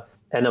later,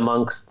 in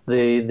amongst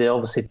the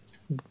obviously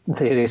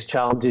various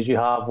challenges you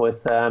have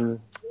with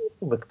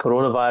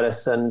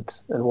coronavirus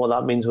and what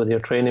that means with your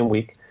training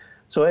week.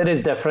 So it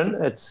is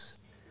different. It's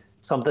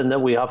something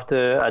that we have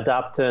to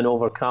adapt to and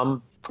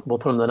overcome,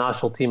 both from the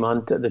national team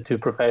and the 2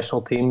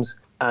 professional teams.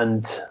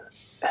 And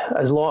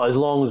as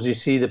long as you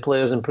see the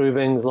players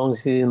improving, as long as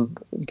you see them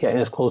getting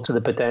as close to the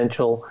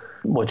potential,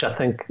 which I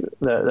think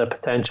their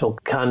potential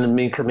can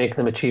make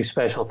them achieve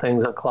special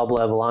things at club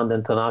level and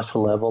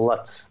international level,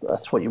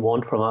 that's what you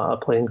want from a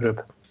playing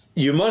group.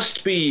 You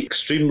must be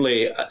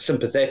extremely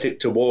sympathetic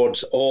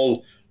towards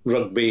all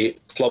rugby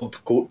club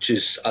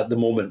coaches at the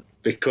moment,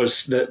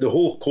 because the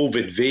whole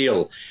COVID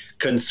veil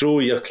can throw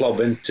your club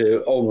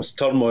into almost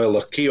turmoil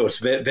or chaos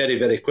very,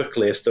 very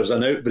quickly. If there's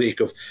an outbreak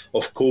of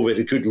COVID,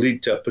 it could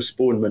lead to a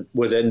postponement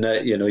within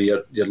your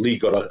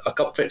league or a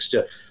cup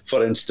fixture,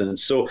 for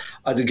instance. So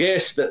I'd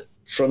guess that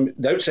from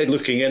the outside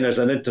looking in, as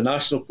an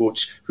international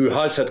coach who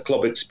has had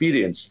club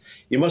experience,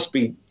 you must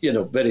be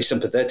very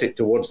sympathetic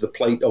towards the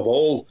plight of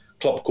all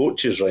club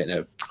coaches right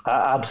now.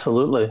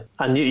 Absolutely.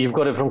 And you've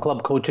got it from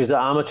club coaches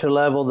at amateur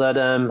level that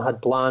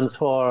had plans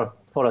for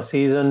a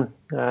season,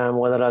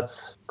 whether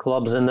that's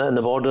clubs in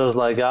the borders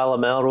like Ala,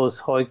 Melrose,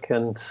 Hawick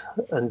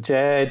and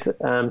Jed,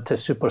 to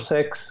Super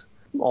 6.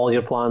 All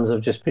your plans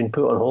have just been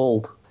put on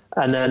hold.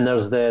 And then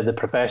there's the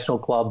professional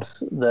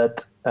clubs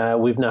that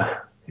we've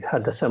now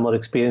had a similar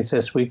experience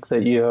this week,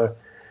 that you're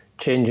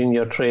changing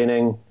your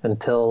training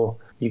until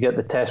you get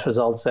the test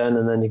results in,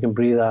 and then you can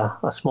breathe a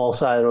small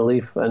sigh of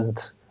relief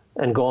and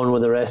go on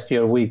with the rest of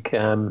your week.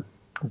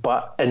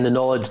 But in the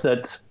knowledge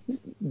that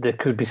there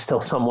could be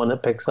still someone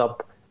that picks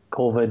up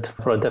COVID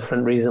for a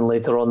different reason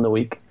later on in the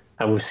week.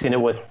 And we've seen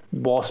it with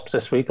Wasps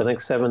this week. I think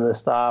 7 of the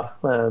staff,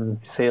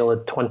 Sale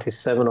had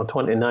 27 or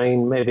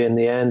 29 maybe in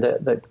the end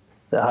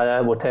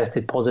that were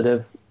tested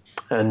positive.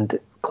 And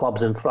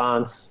clubs in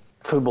France,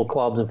 football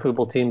clubs and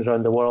football teams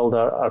around the world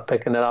are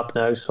picking it up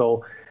now.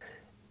 So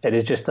it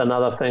is just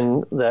another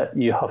thing that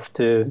you have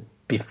to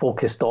be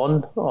focused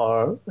on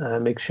or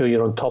make sure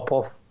you're on top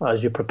of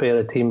as you prepare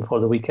a team for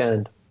the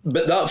weekend.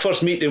 But that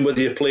first meeting with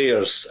your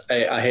players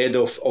ahead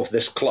of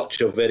this clutch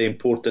of very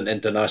important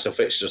international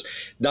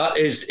fixtures, that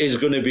is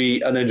going to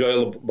be an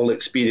enjoyable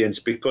experience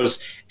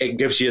because it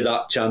gives you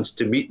that chance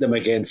to meet them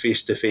again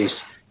face to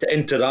face, to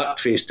interact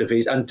face to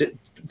face, and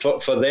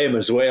for them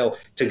as well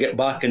to get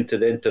back into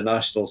the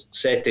international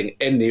setting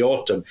in the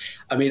autumn.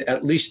 I mean,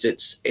 at least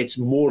it's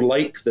more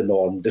like the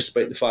norm,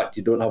 despite the fact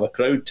you don't have a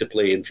crowd to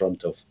play in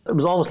front of. It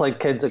was almost like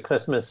kids at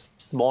Christmas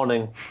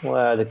morning,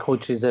 where the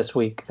coaches this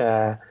week.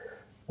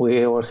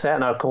 We were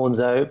setting our cones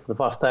out for the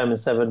first time in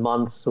 7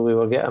 months, so we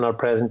were getting our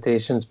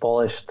presentations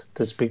polished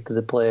to speak to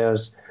the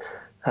players.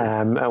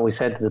 And we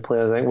said to the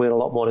players, I think we're a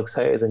lot more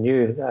excited than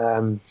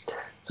you.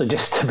 So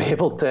just to be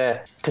able to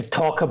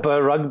talk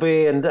about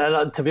rugby, and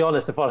to be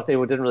honest, the first day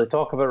we didn't really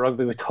talk about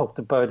rugby. We talked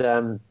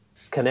about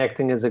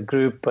connecting as a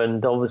group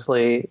and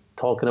obviously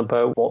talking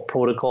about what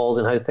protocols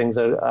and how things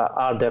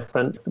are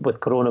different with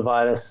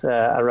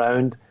coronavirus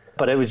around.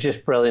 But it was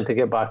just brilliant to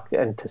get back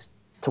into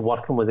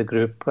working with the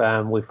group.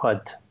 We've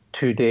had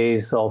 2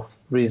 days of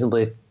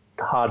reasonably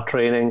hard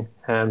training,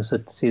 so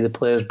to see the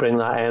players bring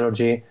that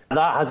energy.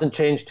 That hasn't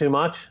changed too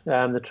much.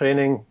 The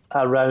training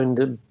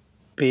around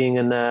being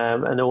in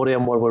an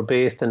Oriam where we're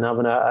based and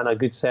having a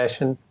good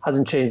session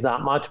hasn't changed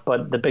that much,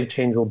 but the big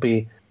change will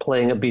be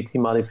playing at BT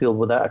Murrayfield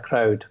without a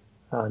crowd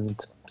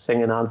and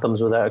singing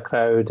anthems without a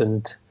crowd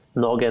and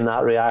not getting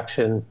that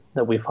reaction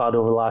that we've had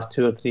over the last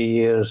 2 or 3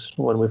 years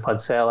when we've had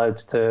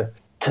sellouts to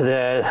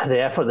the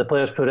effort the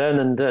players put in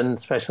and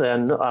especially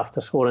after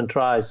scoring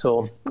tries.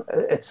 So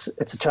it's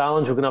a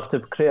challenge. We're going to have to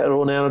create our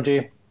own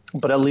energy,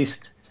 but at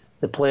least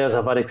the players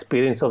have had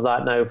experience of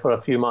that now for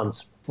a few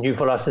months. New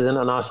for us as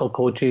international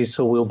coaches,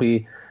 so we'll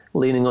be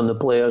leaning on the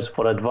players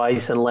for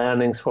advice and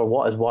learnings for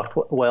what has worked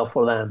well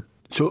for them.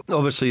 So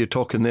obviously you're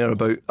talking there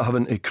about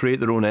having to create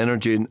their own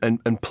energy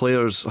and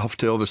players have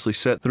to obviously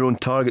set their own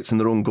targets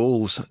and their own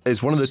goals.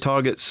 Is one of the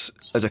targets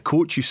as a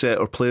coach you set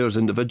or players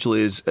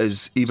individually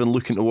is even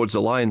looking towards the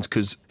Lions?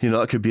 Because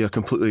that could be a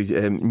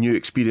completely new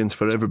experience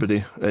for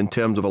everybody in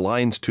terms of a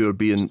Lions tour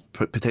being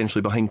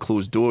potentially behind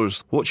closed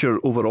doors. What's your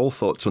overall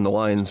thoughts on the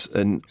Lions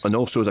and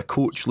also as a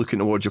coach looking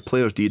towards your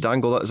players? Do you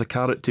dangle that as a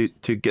carrot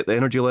to get the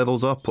energy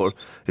levels up, or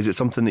is it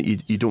something that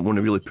you don't want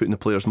to really put in the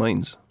players'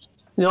 minds?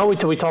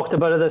 We talked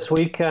about it this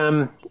week.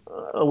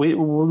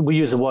 We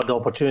use the word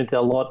opportunity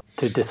a lot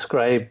to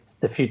describe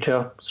the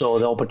future. So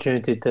the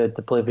opportunity to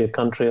play for your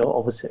country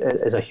obviously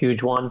is a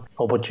huge one.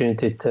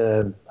 Opportunity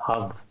to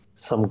have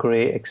some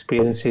great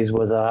experiences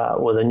with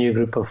a new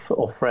group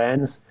of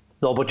friends.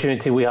 The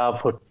opportunity we have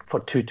for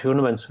 2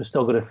 tournaments. We're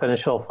still going to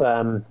finish off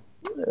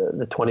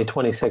the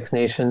 2020 Six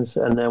Nations,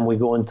 and then we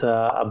go into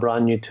a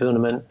brand new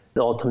tournament,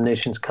 the Autumn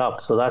Nations Cup.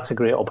 So that's a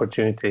great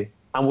opportunity.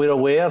 And we're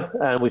aware,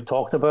 and we've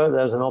talked about,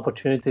 there's an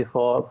opportunity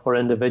for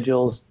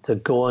individuals to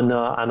go on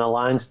an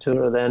alliance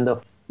tour at the end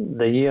of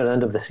the year,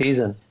 end of the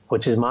season,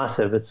 which is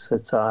massive. It's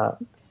a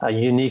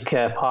unique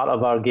part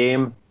of our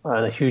game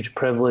and a huge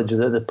privilege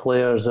that the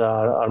players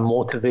are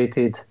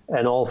motivated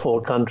in all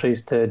 4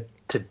 countries to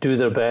do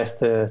their best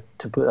to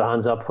put their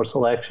hands up for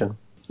selection.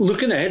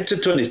 Looking ahead to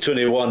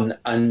 2021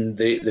 and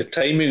the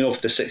timing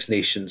of the Six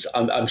Nations,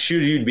 I'm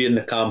sure you'd be in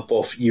the camp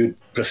of you'd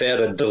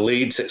prefer a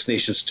delayed Six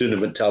Nations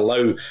tournament to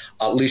allow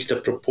at least a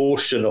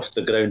proportion of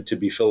the ground to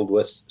be filled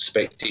with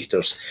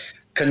spectators.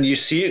 Can you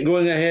see it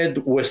going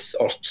ahead or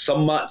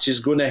some matches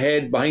going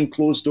ahead behind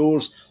closed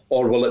doors,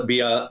 or will it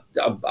be a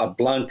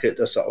blanket,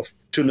 a sort of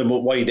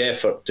tournament-wide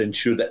effort to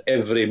ensure that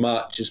every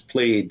match is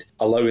played,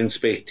 allowing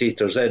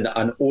spectators in,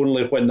 and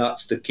only when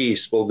that's the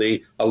case will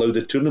they allow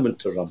the tournament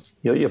to run?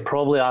 You're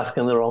probably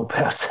asking the wrong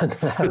person.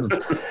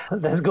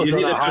 This goes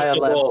on a higher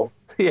level.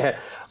 Yeah,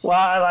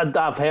 well,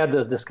 I've heard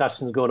there's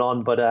discussions going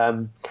on, but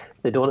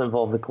they don't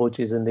involve the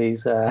coaches in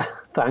these,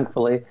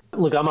 thankfully.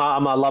 Look, I'm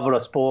a lover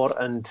of sport,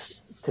 and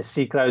to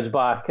see crowds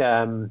back,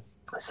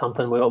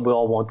 something we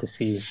all want to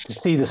see. To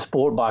see the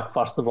sport back,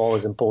 first of all,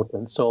 is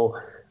important. So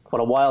for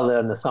a while there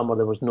in the summer,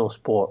 there was no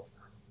sport.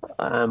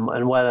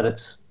 And whether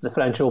it's the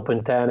French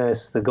Open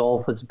tennis, the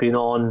golf that's been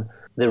on,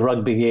 the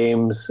rugby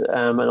games,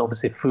 and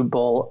obviously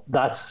football,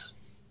 that's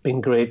been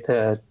great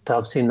to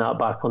have seen that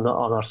back on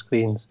our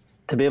screens.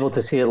 To be able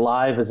to see it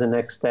live is the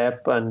next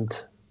step,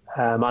 and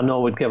I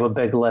know it would give a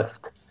big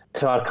lift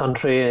to our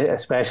country,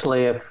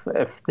 especially if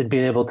they'd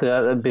been able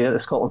to be at the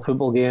Scotland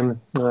football game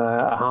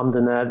at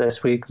Hampden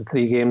this week, the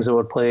 3 games that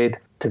were played,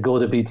 to go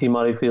to BT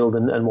Murrayfield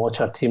and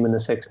watch our team in the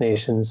Six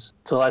Nations.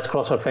 So let's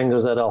cross our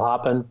fingers that it'll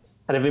happen.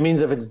 And if it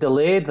means if it's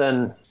delayed,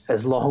 then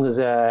as long as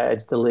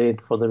it's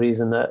delayed for the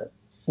reason that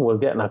we're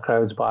getting our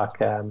crowds back,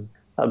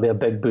 that'll be a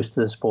big boost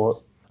to the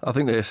sport. I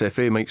think the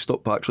SFA might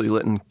stop actually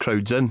letting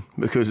crowds in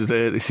because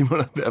they seem on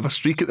a bit of a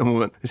streak at the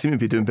moment. They seem to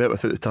be doing better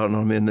without the Tartan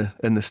Army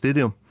in the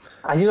stadium.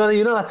 And you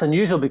know that's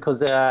unusual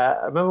because I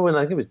remember when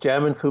I think it was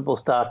German football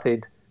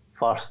started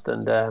first,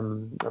 and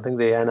I think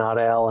the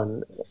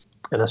NRL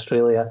in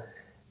Australia,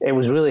 it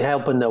was really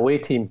helping the away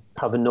team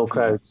having no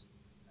crowds.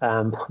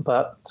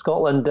 But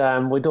Scotland,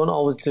 we don't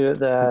always do it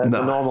the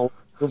normal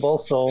football.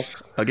 So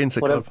against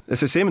the curve,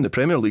 it's the same in the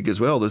Premier League as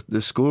well.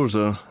 The scores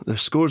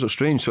are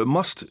strange. So it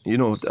must,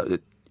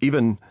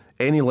 even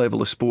any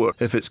level of sport,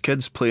 if it's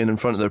kids playing in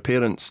front of their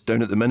parents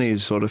down at the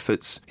minis, or if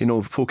it's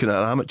folk in an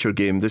amateur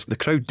game, the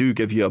crowd do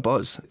give you a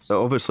buzz. It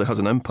obviously has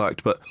an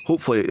impact, but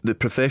hopefully the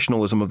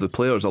professionalism of the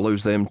players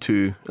allows them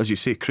to, as you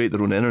say, create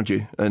their own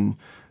energy and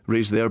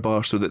raise their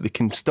bar so that they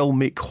can still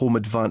make home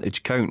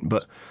advantage count.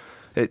 But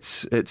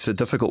it's a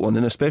difficult one,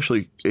 and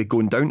especially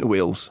going down to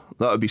Wales,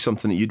 that would be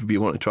something that you'd be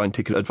wanting to try and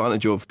take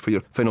advantage of for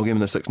your final game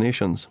in the Six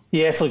Nations.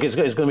 Yes, look, it's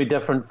going to be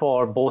different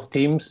for both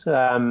teams.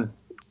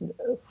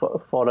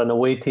 For an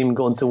away team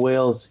going to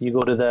Wales, you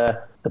go to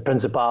the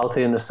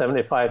Principality and there's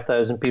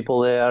 75,000 people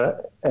there.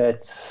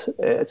 It's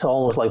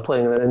almost like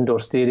playing in an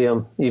indoor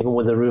stadium, even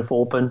with the roof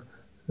open.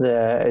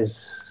 There is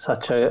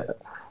such a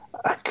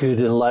good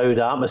and loud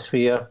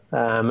atmosphere,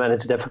 and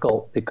it's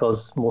difficult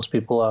because most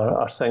people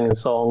are singing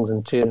songs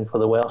and cheering for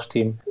the Welsh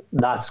team.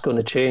 That's going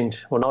to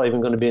change. We're not even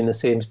going to be in the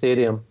same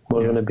stadium.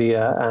 We're going to be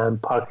at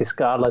Parc y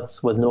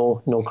Scarlets with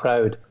no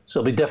crowd.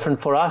 So it'll be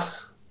different for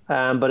us.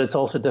 But it's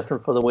also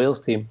different for the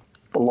Wales team.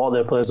 A lot of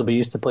their players will be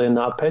used to playing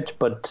that pitch,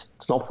 but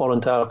it's not foreign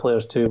to our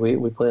players too.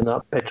 We play in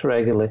that pitch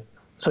regularly.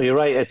 So you're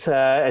right, it's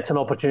an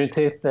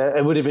opportunity.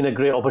 It would have been a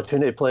great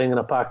opportunity playing in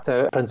a packed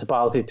out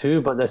Principality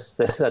too, but this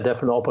is a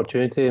different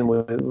opportunity, and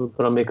we're going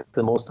to make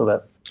the most of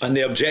it. And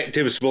the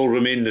objectives will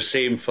remain the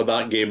same for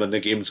that game and the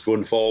games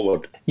going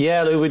forward?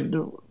 Yeah,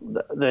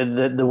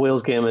 the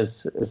Wales game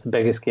is the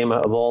biggest game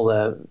out of all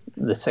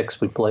the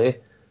six we play.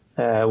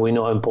 We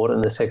know how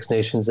important the Six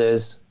Nations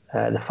is.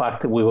 The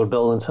fact that we were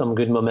building some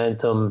good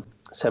momentum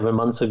 7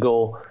 months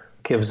ago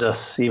gives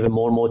us even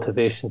more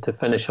motivation to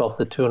finish off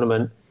the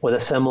tournament with a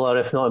similar,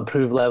 if not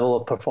improved, level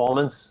of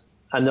performance.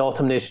 And the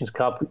Autumn Nations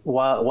Cup,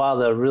 while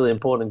they're really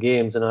important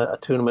games and a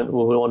tournament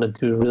we want to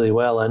do really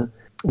well in,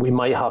 we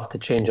might have to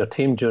change our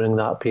team during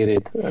that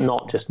period.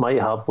 Not just might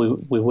have, we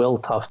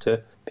will have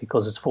to,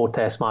 because it's 4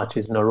 test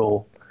matches in a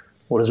row.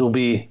 Whereas we'll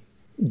be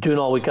doing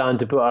all we can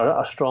to put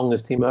our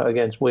strongest team out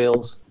against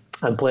Wales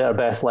and play at our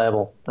best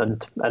level,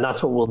 and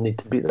that's what we'll need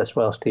to beat this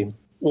Welsh team.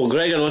 Well,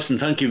 Gregor, listen,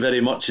 thank you very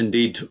much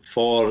indeed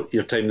for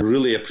your time.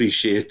 Really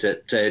appreciate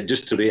it.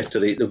 Just to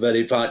reiterate, the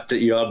very fact that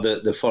you are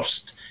the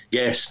first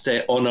guest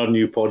on our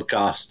new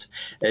podcast,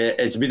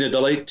 it's been a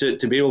delight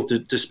to be able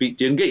to speak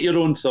to you and get your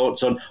own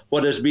thoughts on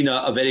what has been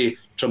a very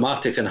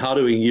traumatic and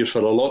harrowing year for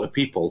a lot of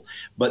people.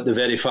 But the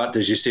very fact,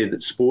 as you say,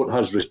 that sport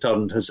has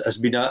returned has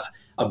been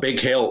a big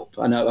help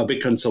and a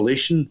big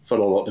consolation for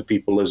a lot of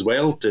people as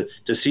well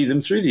to see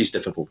them through these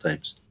difficult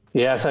times.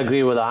 Yes, I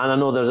agree with that. And I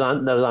know there's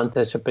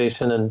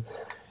anticipation and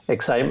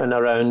excitement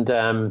around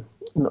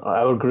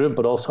our group,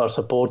 but also our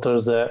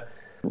supporters that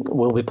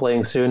will be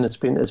playing soon. It's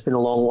been a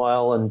long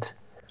while, and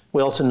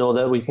we also know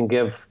that we can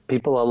give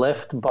people a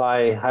lift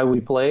by how we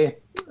play.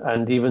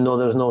 And even though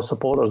there's no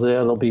supporters there,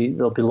 there'll be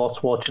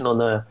lots watching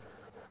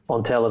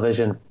on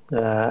television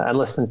and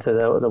listening to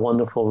the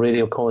wonderful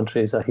radio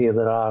commentaries I hear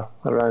there are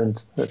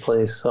around the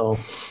place. So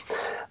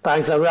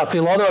thanks. I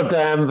feel honoured.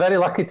 I'm very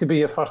lucky to be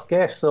your first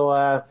guest.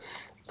 So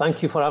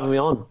thank you for having me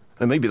on.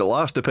 It might be the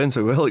last, depends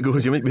how well it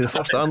goes. You might be the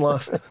first and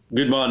last.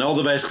 Good man. All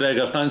the best,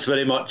 Gregor. Thanks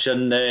very much.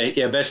 And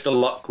best of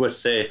luck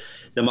with the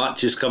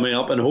matches coming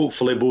up. And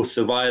hopefully both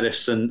the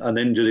virus and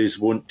injuries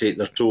won't take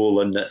their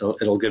toll, and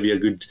it'll give you a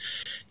good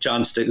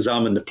chance to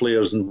examine the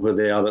players and where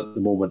they are at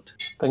the moment.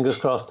 Fingers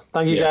crossed.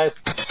 Thank you,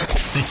 guys.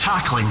 The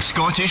Tackling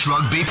Scottish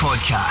Rugby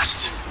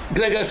Podcast.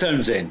 Gregor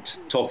Townsend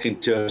talking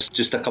to us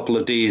just a couple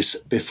of days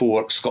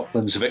before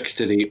Scotland's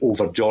victory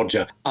over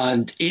Georgia,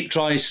 and 8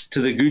 tries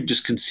to the good,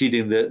 just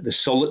conceding the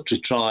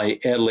solitary try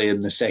early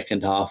in the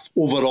second half.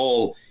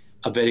 Overall,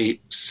 a very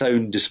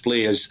sound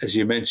display, as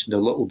you mentioned a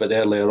little bit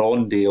earlier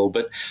on, Dale.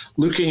 But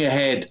looking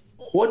ahead,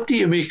 what do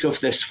you make of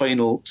this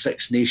final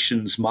Six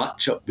Nations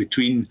matchup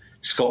between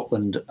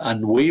Scotland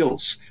and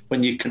Wales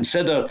when you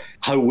consider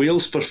how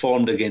Wales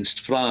performed against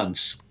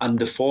France and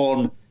the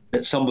form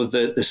that some of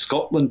the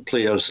Scotland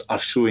players are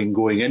showing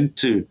going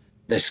into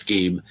this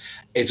game?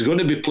 It's going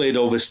to be played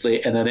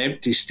obviously in an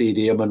empty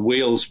stadium, and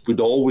Wales would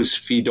always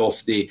feed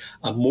off the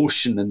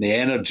emotion and the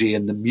energy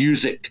and the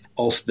music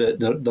of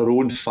their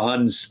own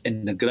fans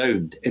in the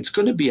ground. It's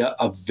going to be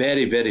a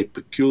very, very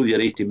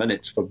peculiar 80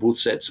 minutes for both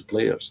sets of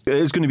players. It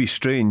is going to be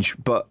strange,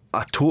 but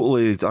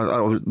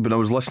when I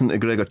was listening to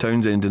Gregor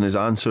Townsend and his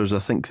answers, I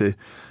think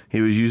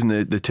he was using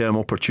the term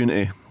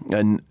opportunity,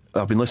 and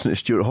I've been listening to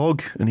Stuart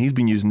Hogg, and he's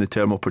been using the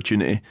term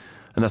opportunity.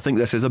 And I think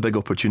this is a big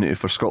opportunity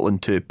for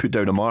Scotland to put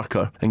down a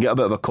marker and get a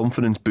bit of a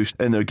confidence boost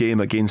in their game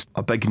against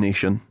a big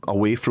nation,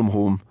 away from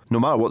home, no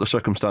matter what the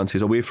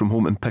circumstances, away from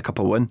home, and pick up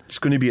a win. It's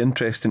going to be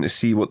interesting to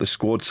see what the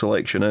squad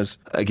selection is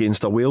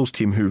against a Wales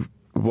team who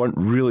weren't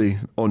really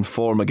on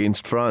form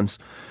against France.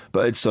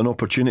 But it's an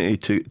opportunity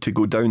to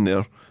go down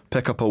there,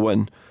 pick up a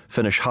win,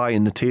 finish high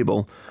in the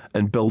table,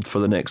 and build for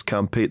the next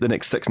campaign, the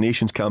next Six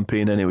Nations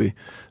campaign anyway,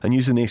 and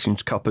use the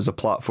Nations Cup as a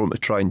platform to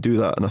try and do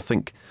that. And I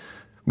think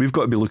we've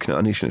got to be looking at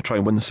a nation to try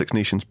and win the Six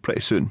Nations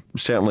pretty soon.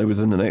 Certainly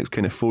within the next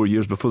kind of 4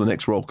 years before the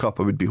next World Cup,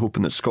 I would be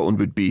hoping that Scotland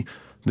would be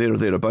there or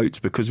thereabouts,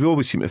 because we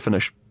always seem to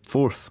finish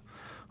 4th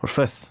or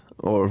 5th,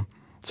 or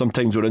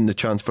sometimes we're in the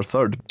chance for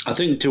 3rd. I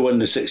think to win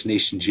the Six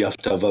Nations you have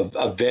to have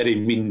a very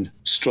mean,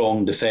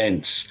 strong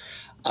defence.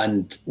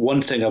 And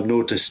one thing I've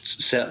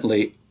noticed,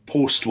 certainly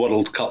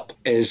post-World Cup,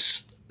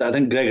 is that I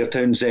think Gregor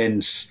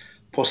Townsend's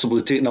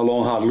possibly taking a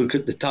long hard look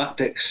at the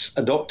tactics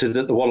adopted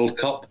at the World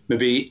Cup,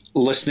 maybe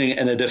listening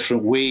in a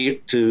different way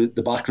to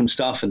the backroom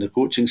staff and the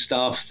coaching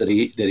staff that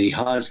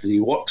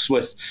he works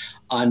with,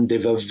 and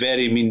they've a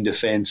very mean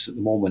defence at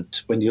the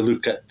moment. When you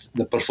look at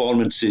the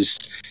performances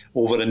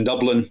over in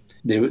Dublin,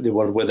 they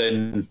were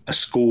within a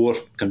score,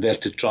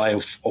 converted try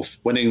of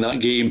winning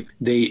that game.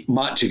 The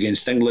match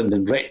against England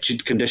in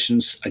wretched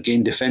conditions,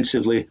 again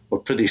defensively, were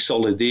pretty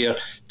solid there.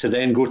 To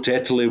then go to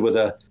Italy with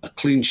a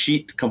clean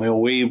sheet, coming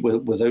away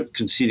without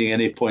conceding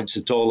any points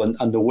at all,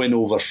 and the win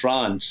over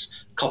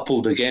France,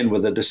 coupled again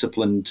with a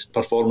disciplined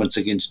performance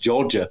against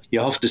Georgia, you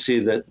have to say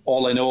that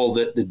all in all,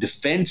 that the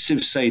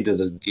defensive side of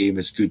the game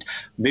is good.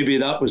 Maybe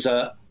that was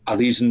a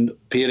reason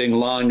pairing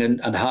Lang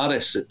and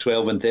Harris at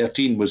 12 and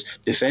 13 was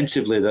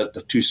defensively that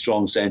they're two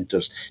strong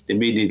centres. They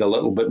may need a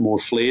little bit more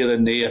flair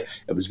in there.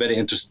 It was very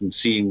interesting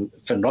seeing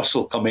Finn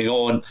Russell coming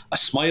on, a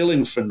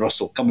smiling Finn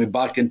Russell coming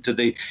back into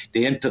the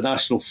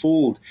international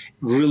fold,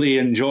 really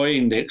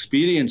enjoying the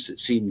experience, it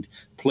seemed,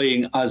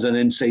 playing as an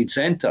inside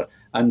centre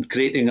and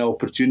creating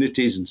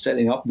opportunities and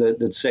setting up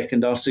the second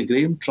Darcy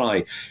Graham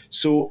try.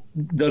 So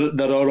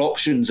there are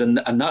options, and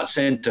that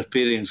centre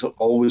pairing is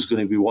always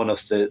going to be one of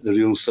the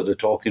real sort of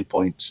talking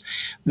points.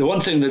 The one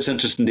thing that's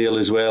interesting, Dale,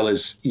 as well,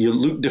 is you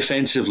look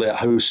defensively at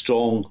how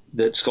strong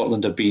that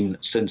Scotland have been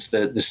since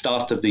the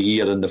start of the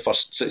year and the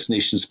first Six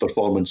Nations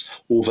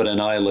performance over in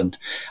Ireland.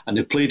 And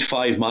they've played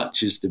 5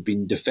 matches. They've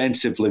been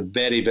defensively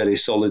very, very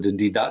solid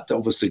indeed. That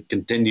obviously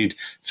continued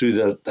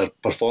through their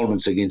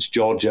performance against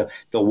Georgia.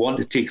 They'll want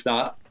to take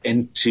that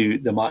into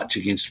the match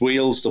against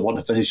Wales. They want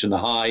to finish on the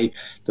high.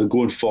 They're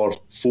going for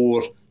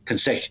 4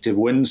 consecutive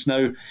wins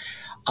now.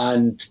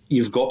 And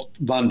you've got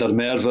Van der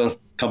Merwe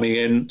coming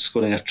in,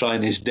 scoring a try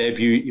in his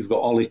debut. You've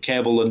got Ollie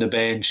Kebble on the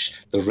bench.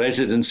 The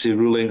residency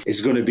ruling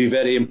is going to be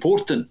very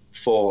important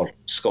for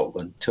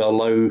Scotland to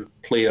allow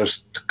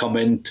players to come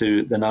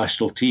into the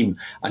national team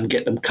and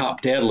get them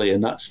capped early,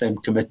 and that's them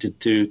committed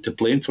to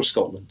playing for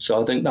Scotland.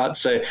 So I think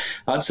that's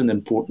an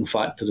important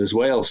factor as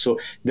well. So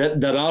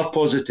there are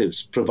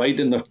positives,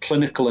 providing they're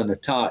clinical in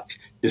attack.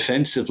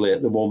 Defensively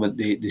at the moment,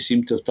 they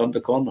seem to have turned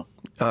the corner.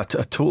 I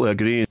totally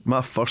agree.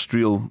 My first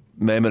real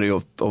memory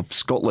of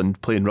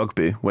Scotland playing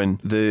rugby when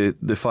the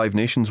 5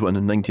 Nations win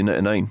in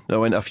 1999. I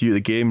went to a few of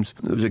the games.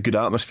 There was a good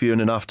atmosphere,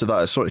 and then after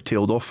that it sort of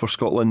tailed off for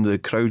Scotland. The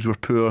crowds were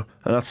poor,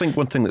 and I think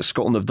one thing that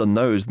Scotland have done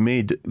now is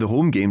made the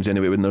home games,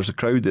 anyway, when there's a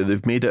crowd there,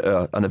 they've made it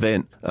an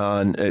event,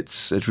 and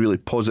it's really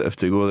positive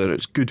to go there.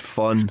 It's good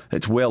fun,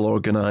 it's well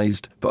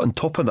organised, but on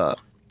top of that,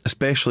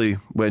 especially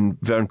when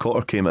Vern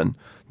Cotter came in,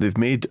 they've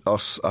made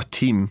us a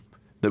team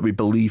that we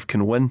believe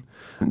can win.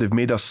 They've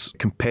made us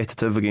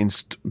competitive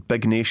against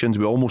big nations.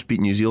 We almost beat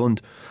New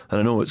Zealand, and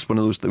I know it's one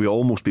of those that we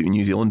almost beat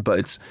New Zealand,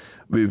 but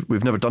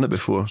we've never done it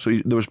before, so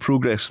there was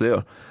progress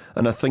there.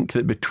 And I think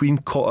that between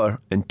Cotter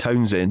and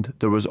Townsend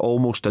there was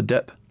almost a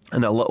dip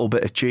and a little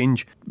bit of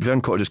change.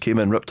 Vern Cotter just came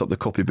in, ripped up the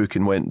copybook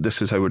and went,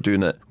 this is how we're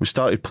doing it. We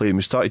started playing,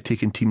 we started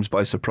taking teams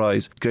by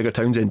surprise. Gregor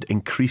Townsend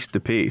increased the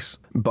pace,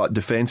 but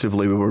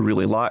defensively we were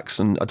really lax,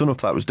 and I don't know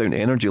if that was down to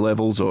energy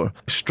levels or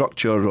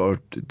structure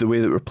or the way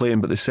that we're playing,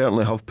 but they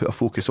certainly have put a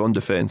focus on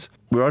defence.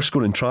 We are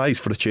scoring tries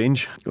for a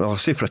change. Well, I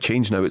say for a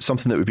change now, it's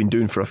something that we've been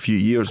doing for a few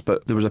years,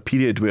 but there was a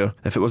period where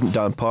if it wasn't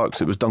Dan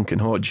Parks, it was Duncan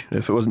Hodge.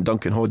 If it wasn't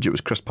Duncan Hodge, it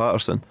was Chris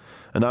Patterson,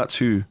 and that's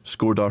who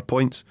scored our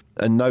points.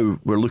 And now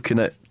we're looking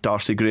at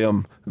Darcy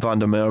Graham, Van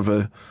der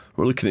Merwe,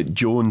 we're looking at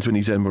Jones when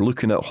he's in, we're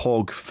looking at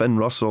Hogg, Finn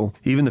Russell,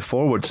 even the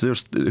forwards.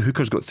 The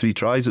hooker's got 3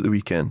 tries at the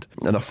weekend,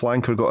 and a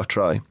flanker got a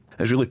try.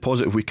 It's really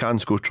positive we can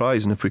score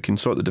tries, and if we can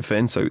sort the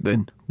defence out,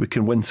 then we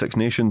can win Six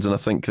Nations. And I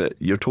think that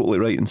you're totally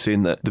right in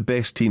saying that the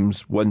best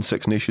teams win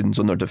Six Nations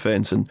on their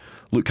defence, and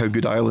look how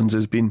good Ireland's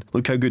has been,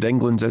 look how good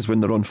England's is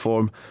when they're on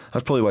form.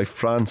 That's probably why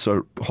France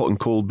are hot and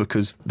cold,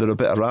 because they're a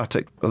bit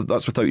erratic.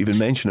 That's without even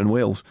mentioning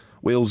Wales.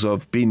 Wales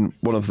have been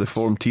one of the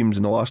form teams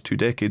in the last 2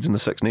 decades in the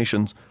Six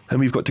Nations, and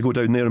we've got to go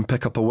down there and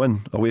pick up a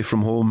win away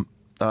from home,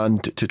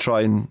 and to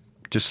try and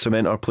just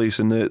cement our place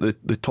in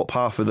the top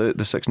half of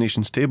the Six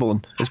Nations table.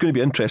 And it's going to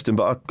be interesting,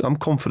 but I'm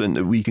confident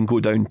that we can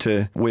go down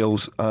to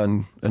Wales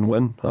and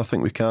win. I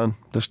think we can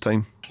this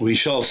time. We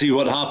shall see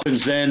what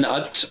happens then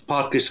at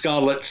Parc des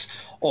Scarlets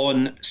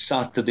on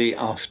Saturday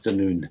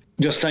afternoon.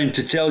 Just time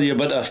to tell you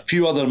about a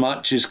few other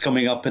matches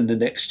coming up in the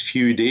next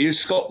few days.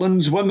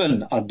 Scotland's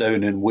women are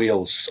down in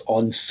Wales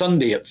on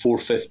Sunday at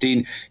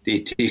 4:15. They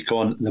take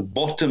on the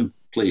bottom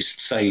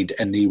placed side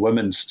in the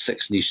Women's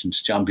Six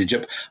Nations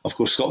Championship. Of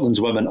course,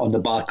 Scotland's women on the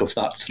back of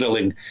that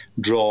thrilling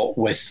draw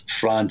with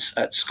France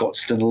at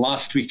Scotstoun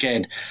last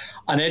weekend.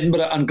 And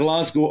Edinburgh and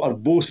Glasgow are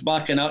both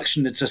back in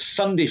action. It's a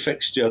Sunday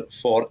fixture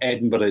for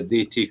Edinburgh.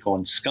 They take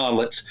on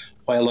Scarlets,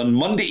 while on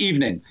Monday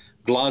evening,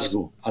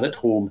 Glasgow are at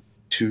home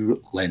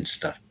to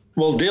Leinster.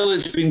 Well, Dale,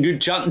 it's been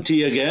good chatting to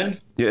you again.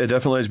 Yeah, it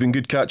definitely has been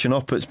good catching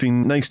up. It's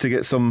been nice to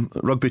get some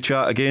rugby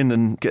chat again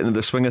and get into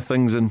the swing of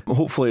things, and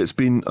hopefully it's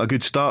been a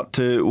good start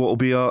to what will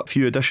be a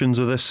few editions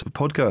of this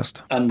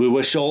podcast. And we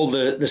wish all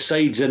the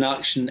sides in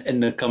action in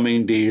the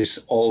coming days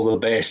all the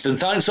best. And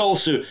thanks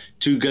also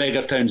to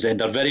Gregor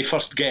Townsend, our very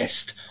first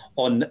guest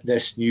on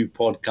this new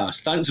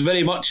podcast. Thanks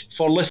very much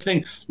for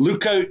listening.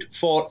 Look out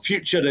for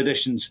future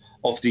editions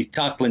of the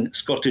Tackling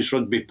Scottish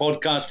Rugby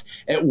podcast.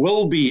 It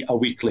will be a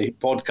weekly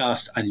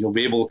podcast, and you'll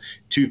be able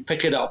to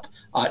pick it up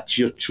at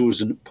your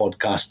chosen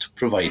podcast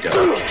provider.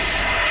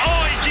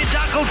 Oh, he's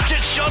tackled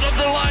just short of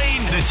the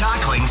line. The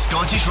Tackling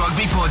Scottish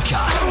Rugby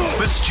podcast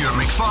with Stuart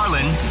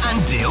McFarlane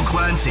and Dale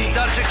Clancy.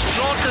 That's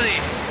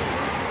extraordinary.